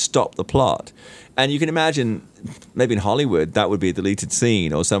wonderful. They just stop the plot. And you can imagine, maybe in Hollywood, that would be a deleted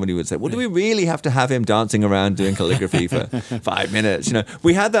scene, or somebody would say, well, do we really have to have him dancing around doing calligraphy for 5 minutes?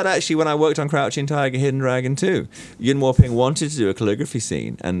 We had that actually when I worked on Crouching Tiger, Hidden Dragon 2. Yuen Woo-ping wanted to do a calligraphy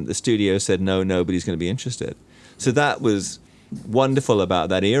scene, and the studio said, no, nobody's going to be interested. So that was wonderful about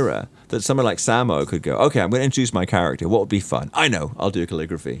that era, that someone like Sammo could go, okay, I'm going to introduce my character. What would be fun? I know, I'll do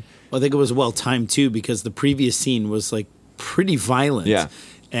calligraphy. Well, I think it was well timed too, because the previous scene was like pretty violent. Yeah.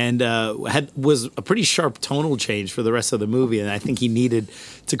 And was a pretty sharp tonal change for the rest of the movie, and I think he needed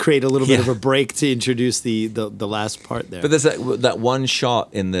to create a little bit of a break to introduce the last part there. But there's that one shot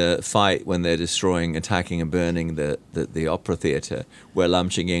in the fight when they're attacking and burning the opera theater, where Lam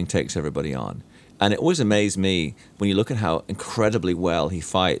Ching-ying takes everybody on. And it always amazed me when you look at how incredibly well he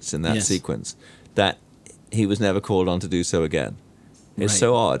fights in that sequence, that he was never called on to do so again. It's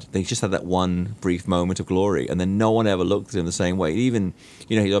so odd. They just had that one brief moment of glory, and then no one ever looked at him the same way. Even,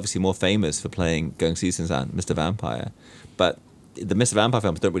 he's obviously more famous for playing Geng Xi-san, Mr. Vampire. But the Mr. Vampire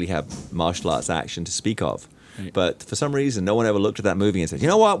films don't really have martial arts action to speak of. Right. But for some reason, no one ever looked at that movie and said, you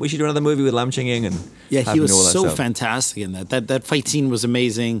know what, we should do another movie with Lam Ching-ying. And he was so fantastic in that. That fight scene was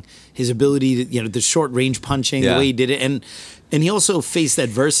amazing. His ability to, the short range punching, the way he did it. And he also faced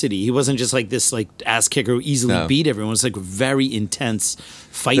adversity. He wasn't just like this ass kicker who easily beat everyone. It was like a very intense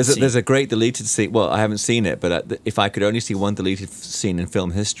fight scene. There's a great deleted scene. Well, I haven't seen it, but if I could only see one deleted scene in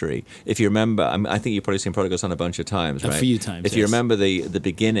film history, if you remember, I think you've probably seen Prodigal Son a bunch of times, right? A few times, If you remember the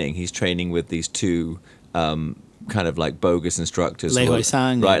beginning, he's training with these two kind of like bogus instructors, Lei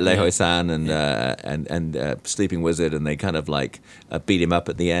Hoi-san, Lei Hoi-san and Sleeping Wizard, and they kind of like beat him up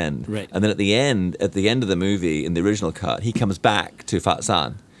at the end. Right. And then at the end of the movie, in the original cut, he comes back to Fat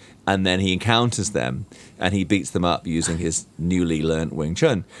San, and then he encounters them, and he beats them up using his newly learnt Wing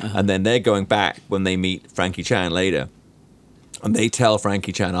Chun. And then they're going back when they meet Frankie Chan later, and they tell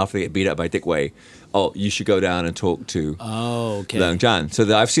Frankie Chan after they get beat up by Dick Wei, oh, you should go down and talk to Leung Jan.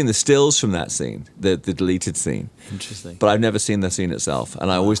 So I've seen the stills from that scene, the deleted scene. Interesting. But I've never seen the scene itself. And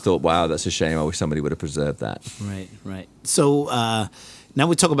I always thought, wow, that's a shame. I wish somebody would have preserved that. Right. So now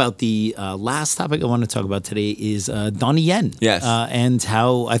we talk about the last topic I want to talk about today is Donnie Yen. Yes. And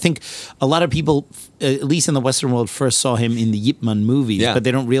how I think a lot of people, at least in the Western world, first saw him in the Yip Man movies, but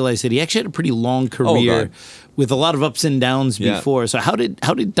they don't realize that he actually had a pretty long career with a lot of ups and downs before. So how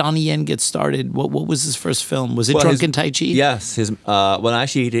did Donnie Yen get started? What was his first film? Was it Drunken Tai Chi? Yes.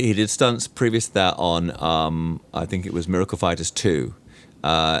 Actually he did stunts previous to that on, I think it was Miracle Fighters 2.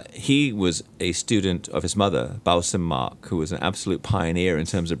 He was a student of his mother, Bao Sim Mak, who was an absolute pioneer in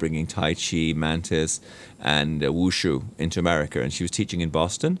terms of bringing Tai Chi, Mantis, and Wushu into America. And she was teaching in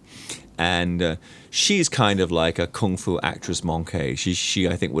Boston. And she's kind of like a kung fu actress manquée. She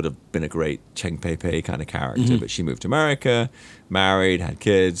I think, would have been a great Cheng Pei Pei kind of character. But she moved to America, married, had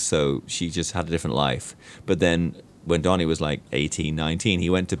kids, so she just had a different life. But then when Donnie was like 18, 19, he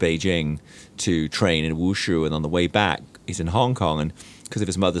went to Beijing to train in Wushu. And on the way back, he's in Hong Kong, and because of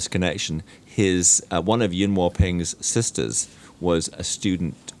his mother's connection, his one of Yuen Woo-ping's sisters was a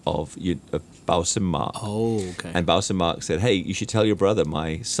student of Bao Sim Mak. Oh, okay. And Bao Sim Mak said, hey, you should tell your brother,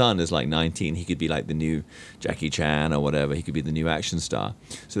 my son is like 19. He could be like the new Jackie Chan or whatever. He could be the new action star.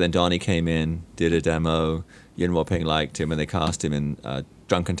 So then Donnie came in, did a demo. Yuen Woo-ping liked him, and they cast him in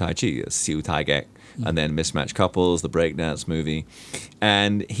Drunken Tai Chi, Siu Tai Gek, and then Mismatched Couples, the breakdance movie.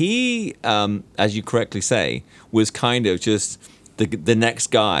 And he, as you correctly say, was kind of just the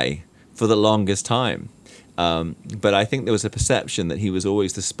next guy for the longest time. But I think there was a perception that he was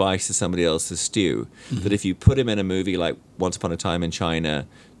always the spice to somebody else's stew. That if you put him in a movie like Once Upon a Time in China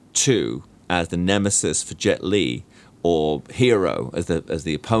 2 as the nemesis for Jet Li, or Hero as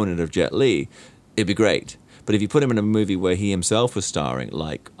the opponent of Jet Li, it'd be great. But if you put him in a movie where he himself was starring,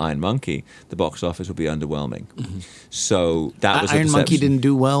 like Iron Monkey, the box office would be underwhelming. So that was Iron Monkey didn't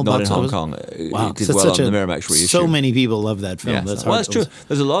do well. Not in Hong office? Kong. Wow, it did well on the Miramax reissue. So many people love that film. Yeah. That's well, hard. that's true.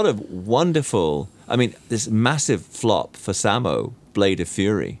 There's a lot of wonderful. I mean, this massive flop for Sammo, Blade of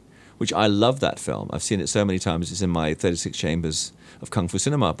Fury, which I love that film. I've seen it so many times. It's in my 36 Chambers of Kung Fu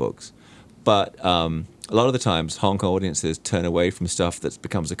Cinema books. But a lot of the times, Hong Kong audiences turn away from stuff that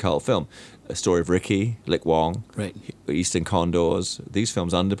becomes a cult film. A Story of Ricky, Lick Wong, right. Eastern Condors. These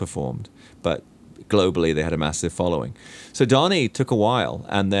films underperformed, but globally they had a massive following. So Donnie took a while,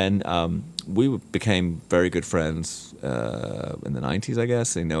 and then we became very good friends in the 90s, I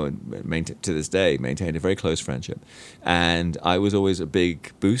guess. You know, and to this day, maintained a very close friendship. And I was always a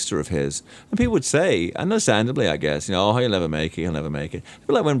big booster of his. And people would say, understandably, I guess, you know, oh, he'll never make it, he'll never make it.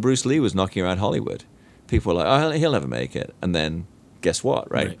 But like when Bruce Lee was knocking around Hollywood, people were like, oh, he'll never make it. And then guess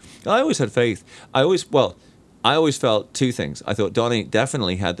what, right? I always had faith. I always felt two things. I thought Donnie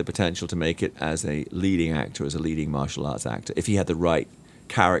definitely had the potential to make it as a leading actor, as a leading martial arts actor, if he had the right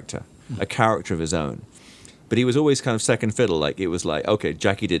character, a character of his own. But he was always kind of second fiddle. Like, it was like, okay,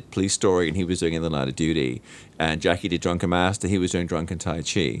 Jackie did Police Story and he was doing In the Line of Duty. And Jackie did Drunken Master, he was doing Drunken Tai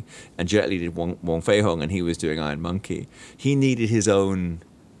Chi. And Jet Li did Wong Fei Hung and he was doing Iron Monkey. He needed his own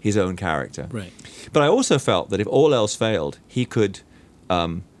character. Right. But I also felt that if all else failed, he could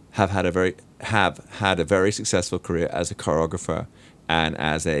have had a very successful career as a choreographer and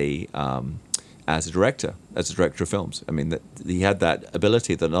as a director of films. I mean, that he had that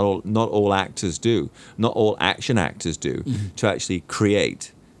ability that not all actors do, not all action actors do, to actually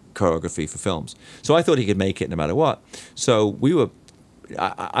create choreography for films. So I thought he could make it no matter what. So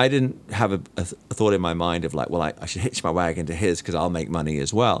I didn't have a thought in my mind of like, well, I should hitch my wagon to his because I'll make money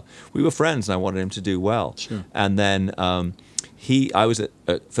as well. We were friends and I wanted him to do well. Sure. And then I was at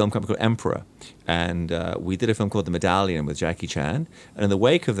a film company called Emperor, and we did a film called The Medallion with Jackie Chan. And in the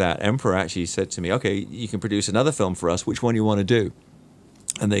wake of that, Emperor actually said to me, okay, you can produce another film for us. Which one do you want to do?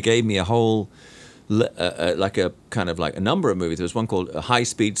 And they gave me a whole, like a number of movies. There was one called High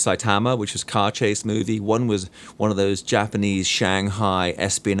Speed Saitama, which was a car chase movie. One was one of those Japanese Shanghai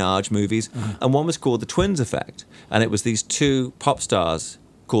espionage movies. And one was called The Twins Effect. And it was these two pop stars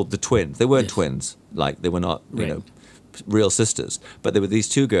called the Twins. They weren't twins. Like, they were not, you know, real sisters, but there were these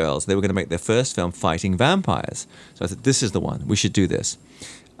two girls. They were going to make their first film fighting vampires. So I thought, this is the one. We should do this.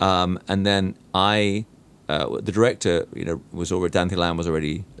 And then the director, you know, Dante Lam was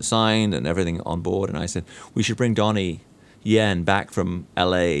already assigned and everything on board. And I said, we should bring Donnie Yen back from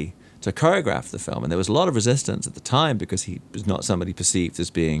LA to choreograph the film. And there was a lot of resistance at the time because he was not somebody perceived as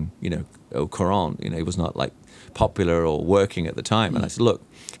being, you know, au courant. You know, he was not like popular or working at the time. And I said, look,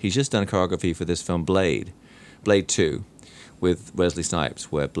 he's just done choreography for this film Blade 2 with Wesley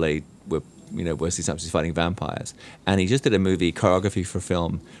Snipes, where Wesley Snipes is fighting vampires. And he just did a movie choreography for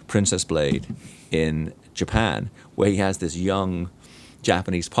film Princess Blade in Japan, where he has this young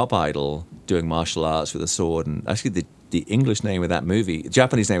Japanese pop idol doing martial arts with a sword. And actually the English name of that movie, the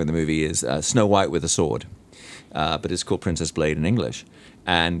Japanese name of the movie is Snow White with a Sword, but it's called Princess Blade in English.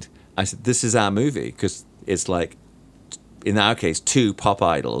 And I said, this is our movie, because it's like, in our case, two pop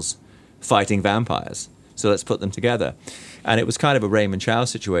idols fighting vampires. So let's put them together. And it was kind of a Raymond Chow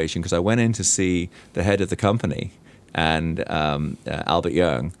situation, because I went in to see the head of the company, and Albert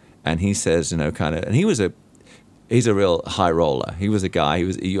Young, and he says, you know, kind of, and he's a real high roller. He was a guy.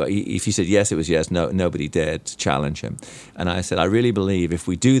 If he said yes, it was yes. No, nobody dared to challenge him. And I said, I really believe if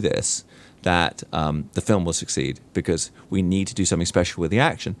we do this, that the film will succeed, because we need to do something special with the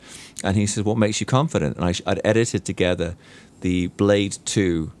action. And he said, what makes you confident? And I'd edited together the Blade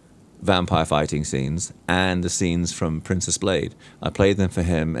 2 vampire fighting scenes and the scenes from Princess Blade. I played them for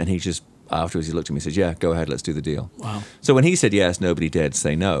him, and he just, afterwards he looked at me and said, yeah, go ahead, let's do the deal. Wow. So when he said yes, nobody dared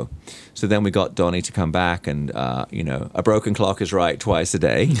say no. So then we got Donnie to come back, and you know, a broken clock is right twice a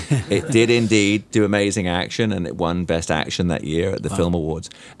day. It did indeed do amazing action, and it won Best Action that year at the Film Awards.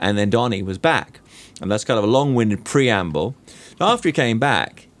 And then Donnie was back, and that's kind of a long-winded preamble. After he came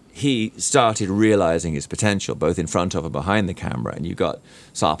back, he started realizing his potential, both in front of and behind the camera. And you got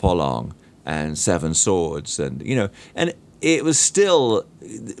Sa Po Long and Seven Swords, and you know, and it was still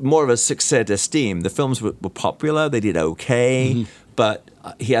more of a succès d'estime. The films were popular; they did okay, but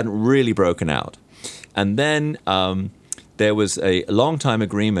he hadn't really broken out. And then there was a long-time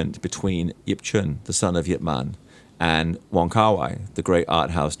agreement between Yip Chun, the son of Yip Man, and Wong Kar-wai, the great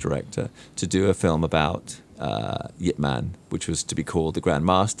art house director, to do a film about Yip Man, which was to be called The Grand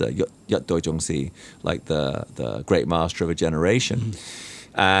Master, Yut Doi Jung Si, like the great master of a generation.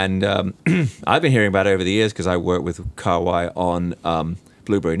 And I've been hearing about it over the years, because I worked with Kar-wai on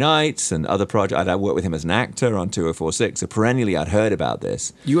Blueberry Nights and other projects. I'd worked with him as an actor on 2046, so perennially I'd heard about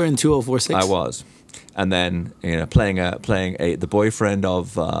this. You were in 2046? I was. And then, playing the boyfriend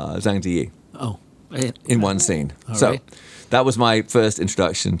of Zhang Ziyi. Oh. In one scene. All so right. that was my first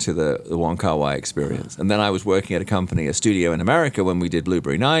introduction to the Wong Kar-wai experience. And then I was working at a studio in America when we did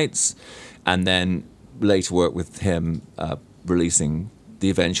Blueberry Nights, and then later worked with him releasing the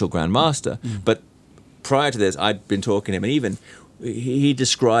eventual Grandmaster. But prior to this, I'd been talking to him, and even he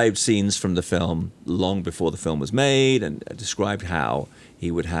described scenes from the film long before the film was made, and described how he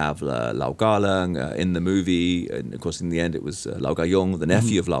would have Lau Ga-leung in the movie, and of course in the end it was Lau Ga-yong, the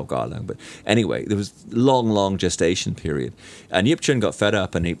nephew of Lau Ga-leung. But anyway, there was long gestation period, and Yip Chun got fed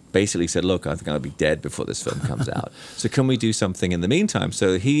up, and he basically said, "Look, I think I'll be dead before this film comes out. So can we do something in the meantime?"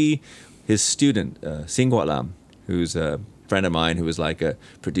 So his student Sin Guat Lam, who's a friend of mine who was like a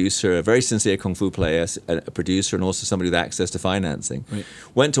producer, a very sincere kung fu player, a producer, and also somebody with access to financing,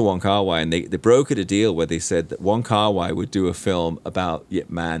 went to Wong Kar-wai, and they brokered a deal where they said that Wong Kar-wai would do a film about Yip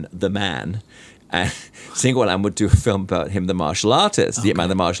Man, the man, and Sin Guat Lam would do a film about him, the martial artist, Yip Man,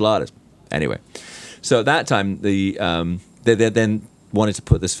 the martial artist. Anyway, so at that time, they then wanted to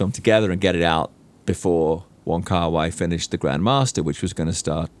put this film together and get it out before Wong Kar-wai finished The Grandmaster, which was going to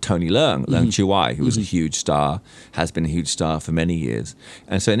star Tony Leung Chiu-wai, who was a huge star, has been a huge star for many years.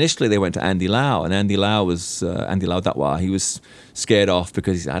 And so initially they went to Andy Lau, and Andy Lau Datwa, he was scared off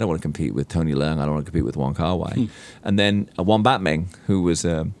because he said, "I don't want to compete with Tony Leung, I don't want to compete with Wong Kar-wai." And then Wong Bat-ming, who was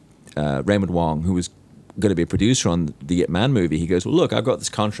Raymond Wong, who was going to be a producer on the Yip Man movie, he goes, "Well, look, I've got this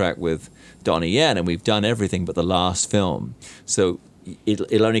contract with Donnie Yen, and we've done everything but the last film. So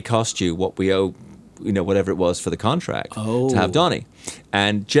it'll only cost you what we owe, whatever it was for the contract to have Donnie."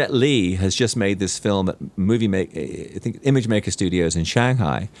 And Jet Li has just made this film at Image Maker Studios in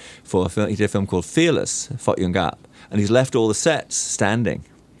Shanghai for a film. He did a film called Fearless, Fot Yung Gap, and he's left all the sets standing,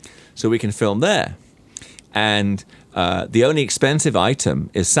 so we can film there. And the only expensive item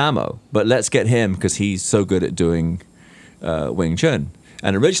is Sammo, but let's get him because he's so good at doing Wing Chun.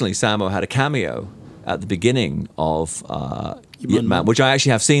 And originally Sammo had a cameo at the beginning of Yip Man, which I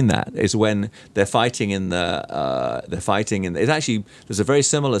actually have seen. That is when they're fighting there's a very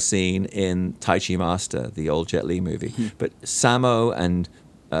similar scene in Tai Chi Master, the old Jet Li movie. But Sammo and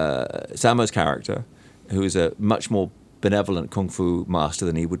Sammo's character, who is a much more benevolent kung fu master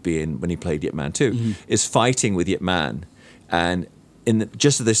than he would be when he played Yip Man 2, is fighting with Yip Man, and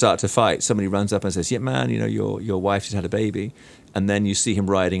just as they start to fight, somebody runs up and says, "Yip Man, your wife just had a baby," and then you see him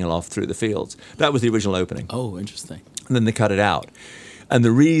riding off through the fields. That was the original opening. Oh, interesting. And then they cut it out. And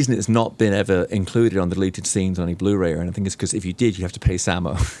the reason it's not been ever included on the deleted scenes on any Blu-ray or anything is because if you did, you have to pay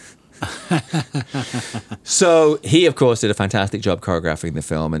Sammo. So he, of course, did a fantastic job choreographing the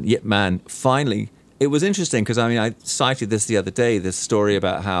film. And Yip Man, finally, it was interesting because, I cited this the other day, this story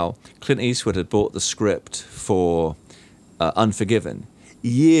about how Clint Eastwood had bought the script for Unforgiven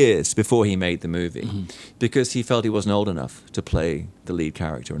years before he made the movie because he felt he wasn't old enough to play the lead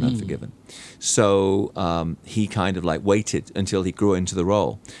character in Unforgiven. So he kind of waited until he grew into the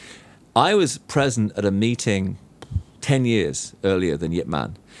role. I was present at a meeting 10 years earlier than Yip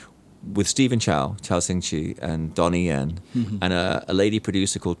Man with Stephen Chow Sing-chi, and Donnie Yen, and a lady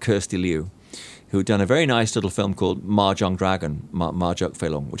producer called Kirsty Liu, who had done a very nice little film called Mahjong Dragon, Mahjong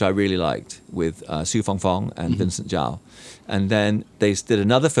Feilong, which I really liked, with Su Fongfong and Vincent Zhao. And then they did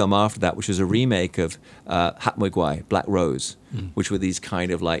another film after that, which was a remake of Hat Mui Guai, Black Rose, which were these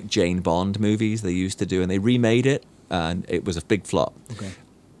kind of Jane Bond movies they used to do, and they remade it, and it was a big flop. Okay.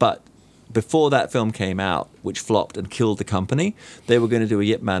 But before that film came out, which flopped and killed the company, they were going to do a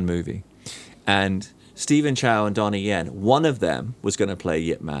Yip Man movie. And Stephen Chow and Donnie Yen, one of them was going to play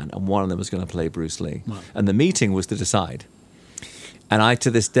Yip Man and one of them was going to play Bruce Lee. Wow. And the meeting was to decide. And I,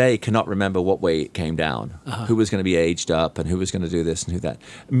 to this day, cannot remember what way it came down, who was going to be aged up and who was going to do this and who that.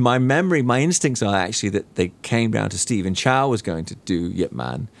 My instincts are actually that they came down to Stephen Chow was going to do Yip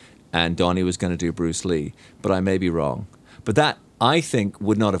Man and Donnie was going to do Bruce Lee. But I may be wrong. But that, I think,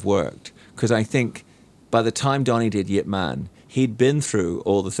 would not have worked because I think by the time Donnie did Yip Man, he'd been through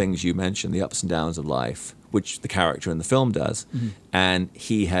all the things you mentioned, the ups and downs of life, which the character in the film does. And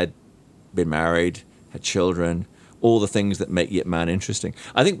he had been married, had children, all the things that make Yip Man interesting.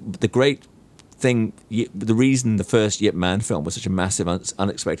 I think the great thing, the reason the first Yip Man film was such a massive,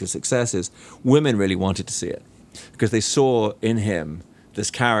 unexpected success is women really wanted to see it because they saw in him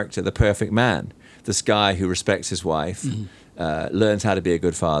this character, the perfect man, this guy who respects his wife, learns how to be a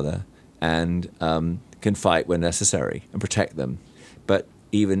good father, and can fight when necessary and protect them, but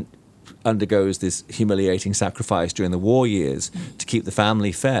even undergoes this humiliating sacrifice during the war years to keep the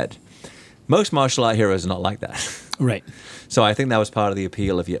family fed. Most martial art heroes are not like that. Right. So I think that was part of the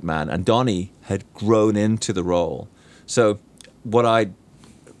appeal of Yip Man. And Donnie had grown into the role. So what I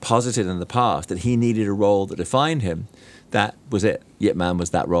posited in the past, that he needed a role that defined him, that was it. Yip Man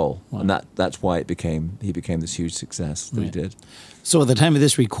was that role. Wow. And that's why he became this huge success that he did. So at the time of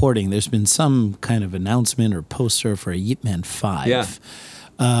this recording, there's been some kind of announcement or poster for a Yip Man 5. Yeah.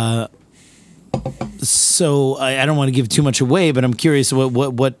 So I don't want to give too much away, but I'm curious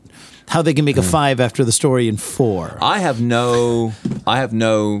how they can make a 5 after the story in 4. I haven't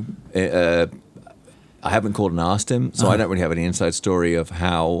called and asked him, so I don't really have any inside story of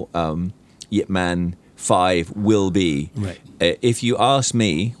how Yip Man 5 will be. Right. If you ask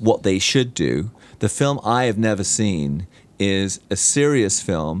me what they should do, the film I have never seen is a serious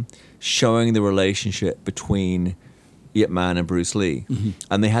film showing the relationship between Yip Man and Bruce Lee. Mm-hmm.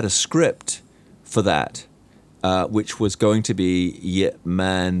 And they had a script for that, which was going to be Yip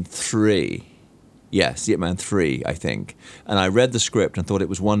Man 3. Yes, Yip Man 3, I think. And I read the script and thought it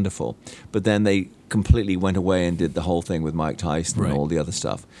was wonderful. But then they completely went away and did the whole thing with Mike Tyson and all the other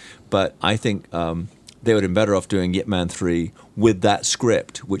stuff. But I think they would have been better off doing Yip Man 3 with that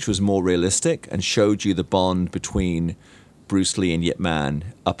script, which was more realistic and showed you the bond between Bruce Lee and Yip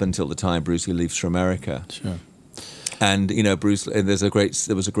Man up until the time Bruce Lee leaves for America. Sure. And there was a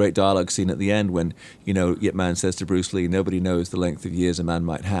great dialogue scene at the end when Yip Man says to Bruce Lee, "Nobody knows the length of years a man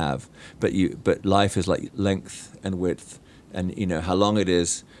might have, but life is like length and width, and how long it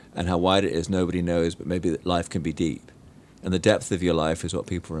is and how wide it is. Nobody knows, but maybe life can be deep, and the depth of your life is what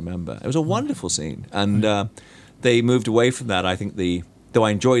people remember." It was a wonderful scene, and they moved away from that. I think though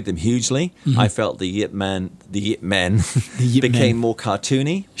I enjoyed them hugely, I felt the Yip Men became more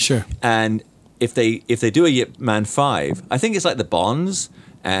cartoony. Sure. And if they do a Yip Man 5, I think it's like the Bonds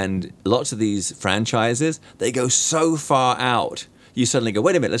and lots of these franchises, they go so far out. You suddenly go,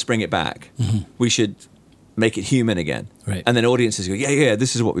 wait a minute, let's bring it back. Mm-hmm. We should make it human again. Right. And then audiences go, yeah,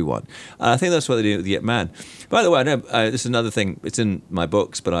 this is what we want. And I think that's what they do with Yip Man. By the way, I know this is another thing. It's in my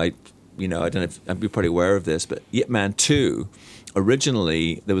books, but I don't know if you're probably aware of this, but Yip Man 2,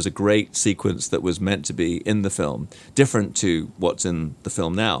 originally there was a great sequence that was meant to be in the film, different to what's in the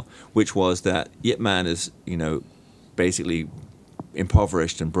film now, which was that Yip Man is, basically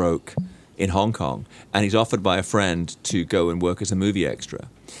impoverished and broke in Hong Kong, and he's offered by a friend to go and work as a movie extra.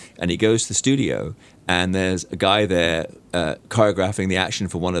 And he goes to the studio, and there's a guy there choreographing the action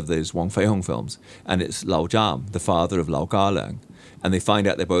for one of those Wong Fei-hung films, and it's Lau Jam, the father of Lau Ga-leung. And they find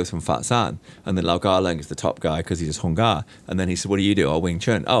out they're both from Fat San. And then Lau Ga-leung is the top guy because he's Hung Ga. And then he said, "What do you do?" "Oh, Wing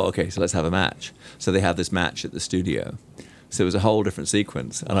Chun." "Oh, okay, so let's have a match." So they have this match at the studio. So it was a whole different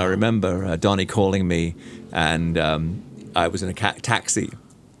sequence. And I remember Donnie calling me, and I was in a taxi.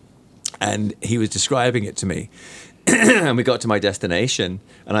 And he was describing it to me. And we got to my destination.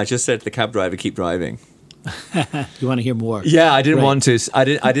 And I just said to the cab driver, "Keep driving." You want to hear more? Yeah, I didn't want to. I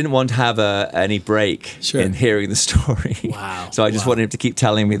didn't want to have any break in hearing the story. Wow! So I just wanted him to keep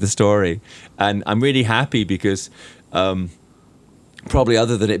telling me the story, and I'm really happy because, probably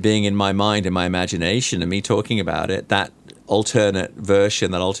other than it being in my mind and my imagination and me talking about it, that alternate version,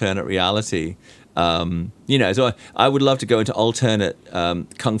 that alternate reality. So I would love to go into alternate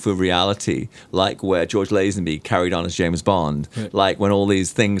kung fu reality, like where George Lazenby carried on as James Bond, like when all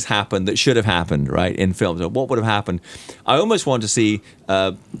these things happened that should have happened, right, in films. What would have happened? I almost want to see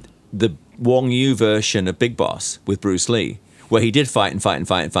the Wong Yu version of Big Boss with Bruce Lee, where he did fight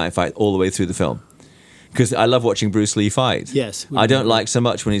all the way through the film. Because I love watching Bruce Lee fight. Yes. I don't like so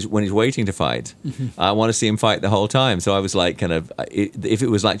much when he's waiting to fight. Mm-hmm. I want to see him fight the whole time. So I was like, if it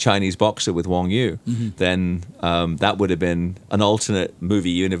was like Chinese boxer with Wong Yu, then that would have been an alternate movie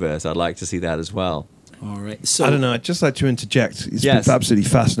universe. I'd like to see that as well. All right. So I don't know. I'd just like to interject. It's been absolutely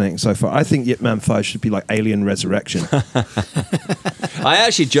fascinating so far. I think Yip Man 5 should be like Alien Resurrection. I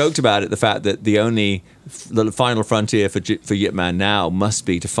actually joked about it, the fact that the final frontier for Yip Man now must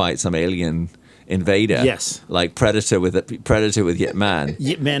be to fight some alien invader, like Predator with Yip Man.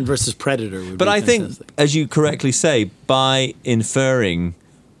 Yip Man versus Predator would but be I fantastic. think, as you correctly say, by inferring,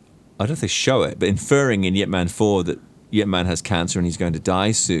 I don't know if they show it, but inferring in Yip Man 4 that Yip Man has cancer and he's going to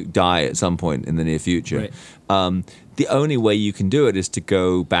die at some point in the near future. Right. The only way you can do it is to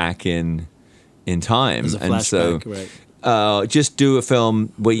go back in time, as a and flashback, so just do a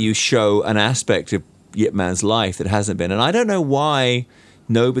film where you show an aspect of Yip Man's life that hasn't been. And I don't know why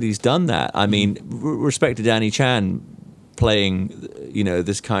nobody's done that. I mean, respect to Danny Chan playing,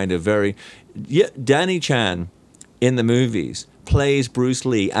 this kind of very... Yeah, Danny Chan in the movies plays Bruce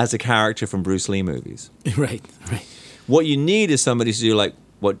Lee as a character from Bruce Lee movies. Right. What you need is somebody to do like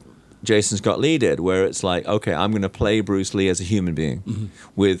what Jason Scott Lee did, where it's like, okay, I'm going to play Bruce Lee as a human being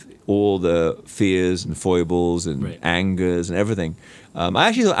with all the fears and foibles and angers and everything. I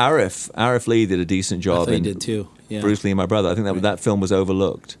actually thought Arif Lee did a decent job. He did too. Yeah. Bruce Lee and My Brother. I think that film was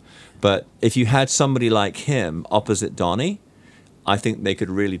overlooked. But if you had somebody like him opposite Donnie, I think they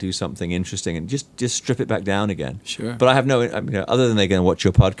could really do something interesting and just strip it back down again. Sure. But I have other than they're going to watch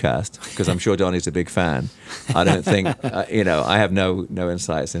your podcast, because I'm sure Donnie's a big fan, I don't think, I have no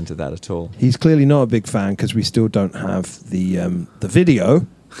insights into that at all. He's clearly not a big fan because we still don't have the video.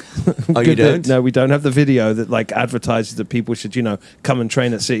 Oh, you don't? No, we don't have the video that like advertises that people should, come and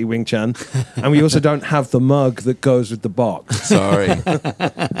train at City Wing Chun. And we also don't have the mug that goes with the box. Sorry.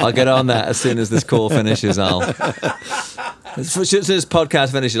 I'll get on that as soon as this call finishes. As soon as this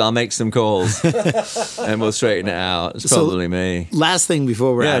podcast finishes, I'll make some calls and we'll straighten it out. It's probably me. Last thing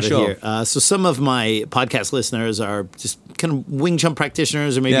before we're out of here. So some of my podcast listeners are just kind of Wing Chun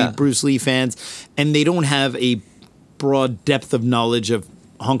practitioners or maybe Bruce Lee fans, and they don't have a broad depth of knowledge of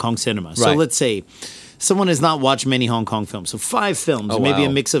Hong Kong cinema. So let's say someone has not watched many Hong Kong films. So 5 films, maybe a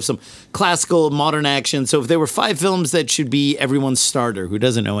mix of some classical, modern action. So if there were 5 films that should be everyone's starter who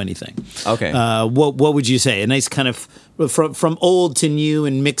doesn't know anything. Okay. What would you say? A nice kind of from old to new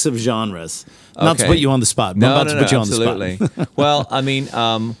and mix of genres. Not to put you on the spot, but to put you on the spot. Well, I mean,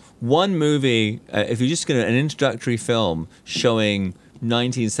 one movie, if you're just going to, an introductory film showing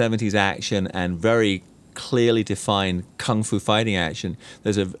 1970s action and very clearly defined kung fu fighting action,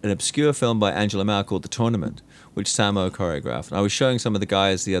 there's an obscure film by Angela Mao called The Tournament, which Sammo choreographed. And I was showing some of the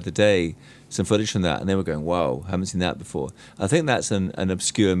guys the other day some footage from that, and they were going, whoa, haven't seen that before. I think that's an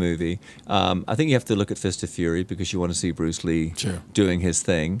obscure movie. I think you have to look at Fist of Fury because you want to see Bruce Lee doing his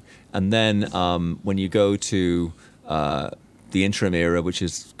thing. And then when you go to the interim era, which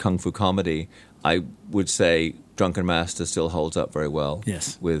is kung fu comedy, I would say Drunken Master still holds up very well.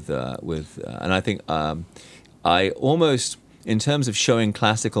 Yes. And I think I almost, in terms of showing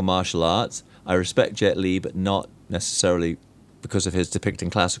classical martial arts, I respect Jet Li, but not necessarily because of his depicting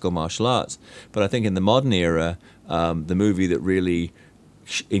classical martial arts. But I think in the modern era, the movie that really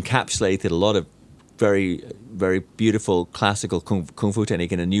encapsulated a lot of very, very beautiful classical kung fu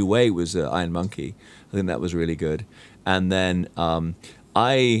technique in a new way was Iron Monkey. I think that was really good. And then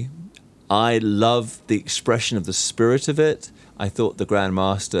I love the expression of the spirit of it. I thought The Grand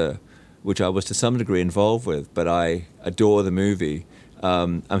Master, which I was to some degree involved with, but I adore the movie.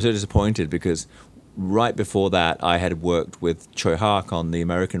 I'm so disappointed because right before that, I had worked with Choi Hark on the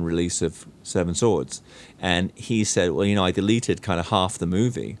American release of Seven Swords. And he said, well, I deleted kind of half the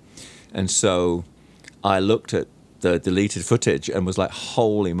movie. And so I looked at the deleted footage and was like,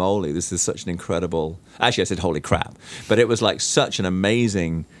 holy moly, this is such an incredible... Actually, I said, holy crap. But it was like such an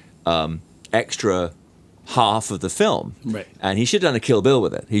amazing... extra half of the film. Right. And he should have done a Kill Bill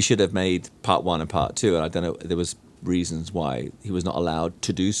with it. He should have made part 1 and part 2. And I don't know, there was reasons why he was not allowed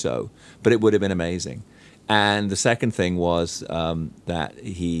to do so. But it would have been amazing. And the second thing was that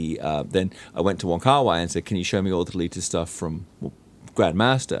he, then I went to Wong Kar-wai and said, can you show me all the deleted stuff from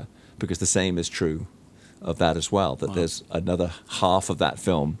Grandmaster? Because the same is true of that as well, that there's another half of that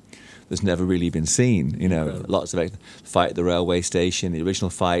film that's never really been seen. Lots of fight at the railway station, the original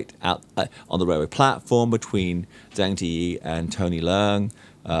fight out on the railway platform between Zhang Ziyi and Tony Leung.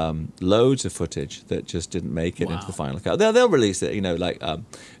 Loads of footage that just didn't make it into the final cut. They'll release it.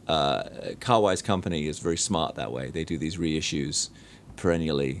 Kar-wai's company is very smart that way. They do these reissues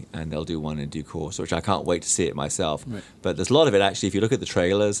perennially, and they'll do one in due course, which I can't wait to see it myself. Right. But there's a lot of it actually. If you look at the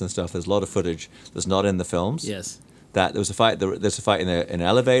trailers and stuff, there's a lot of footage that's not in the films. Yes. That there's a fight in an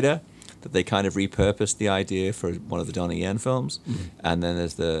elevator that they kind of repurposed the idea for one of the Donnie Yen films. Mm-hmm. And then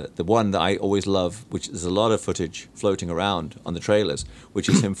there's the one that I always love, which there's a lot of footage floating around on the trailers, which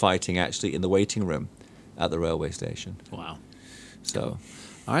is him fighting actually in the waiting room at the railway station. Wow. So...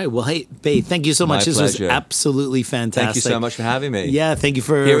 All right. Well, hey, Bei, thank you so much. My pleasure. Was absolutely fantastic. Thank you so much for having me. Yeah, thank you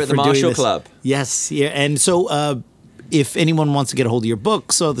for here at the Marshall Club. Yes. Yeah. And so if anyone wants to get a hold of your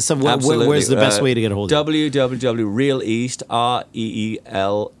books or the stuff, where's the best way to get a hold of it?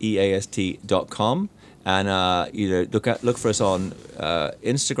 www.realeast.com. And look for us on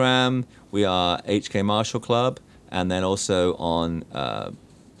Instagram. We are HK Marshall Club, and then also on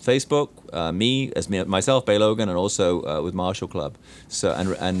Facebook, myself, Bei Logan, and also with Marshall Club. So I'm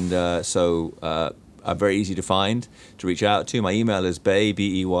very easy to find, to reach out to. My email is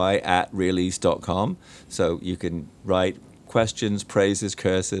bei@realeast.com. So you can write questions, praises,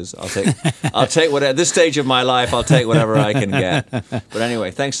 curses. I'll take whatever. At this stage of my life, I'll take whatever I can get. But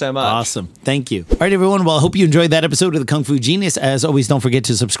anyway, thanks so much. Awesome. Thank you. All right, everyone. Well, I hope you enjoyed that episode of the Kung Fu Genius. As always, don't forget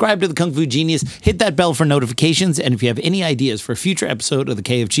to subscribe to the Kung Fu Genius. Hit that bell for notifications. And if you have any ideas for a future episode of the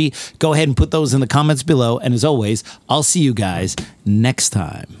KFG, go ahead and put those in the comments below. And as always, I'll see you guys next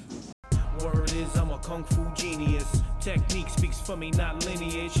time. Word is I'm a Kung Fu genius. Technique speaks for me, not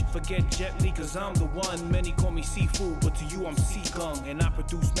lineage. Forget Jet Li, cause I'm the one. Many call me seafood, but to you I'm sea gung. And I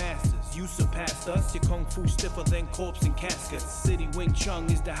produce masters. You surpassed us. Your Kung Fu stiffer than corpse and caskets. City Wing Chun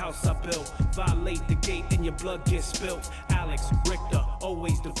is the house I built. Violate the gate and your blood gets spilt. Alex, Richter,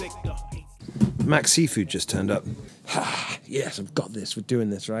 always the victor. Max Seafood just turned up. Yes, I've got this. We're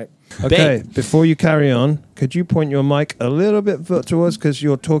doing this, right? Okay, before you carry on, could you point your mic a little bit towards, because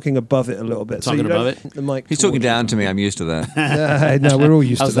you're talking above it a little bit. Talking above it? The mic. He's talking down to me. I'm used to that. No, we're all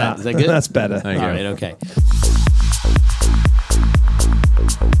used to that. Is that good? That's better. All right, okay.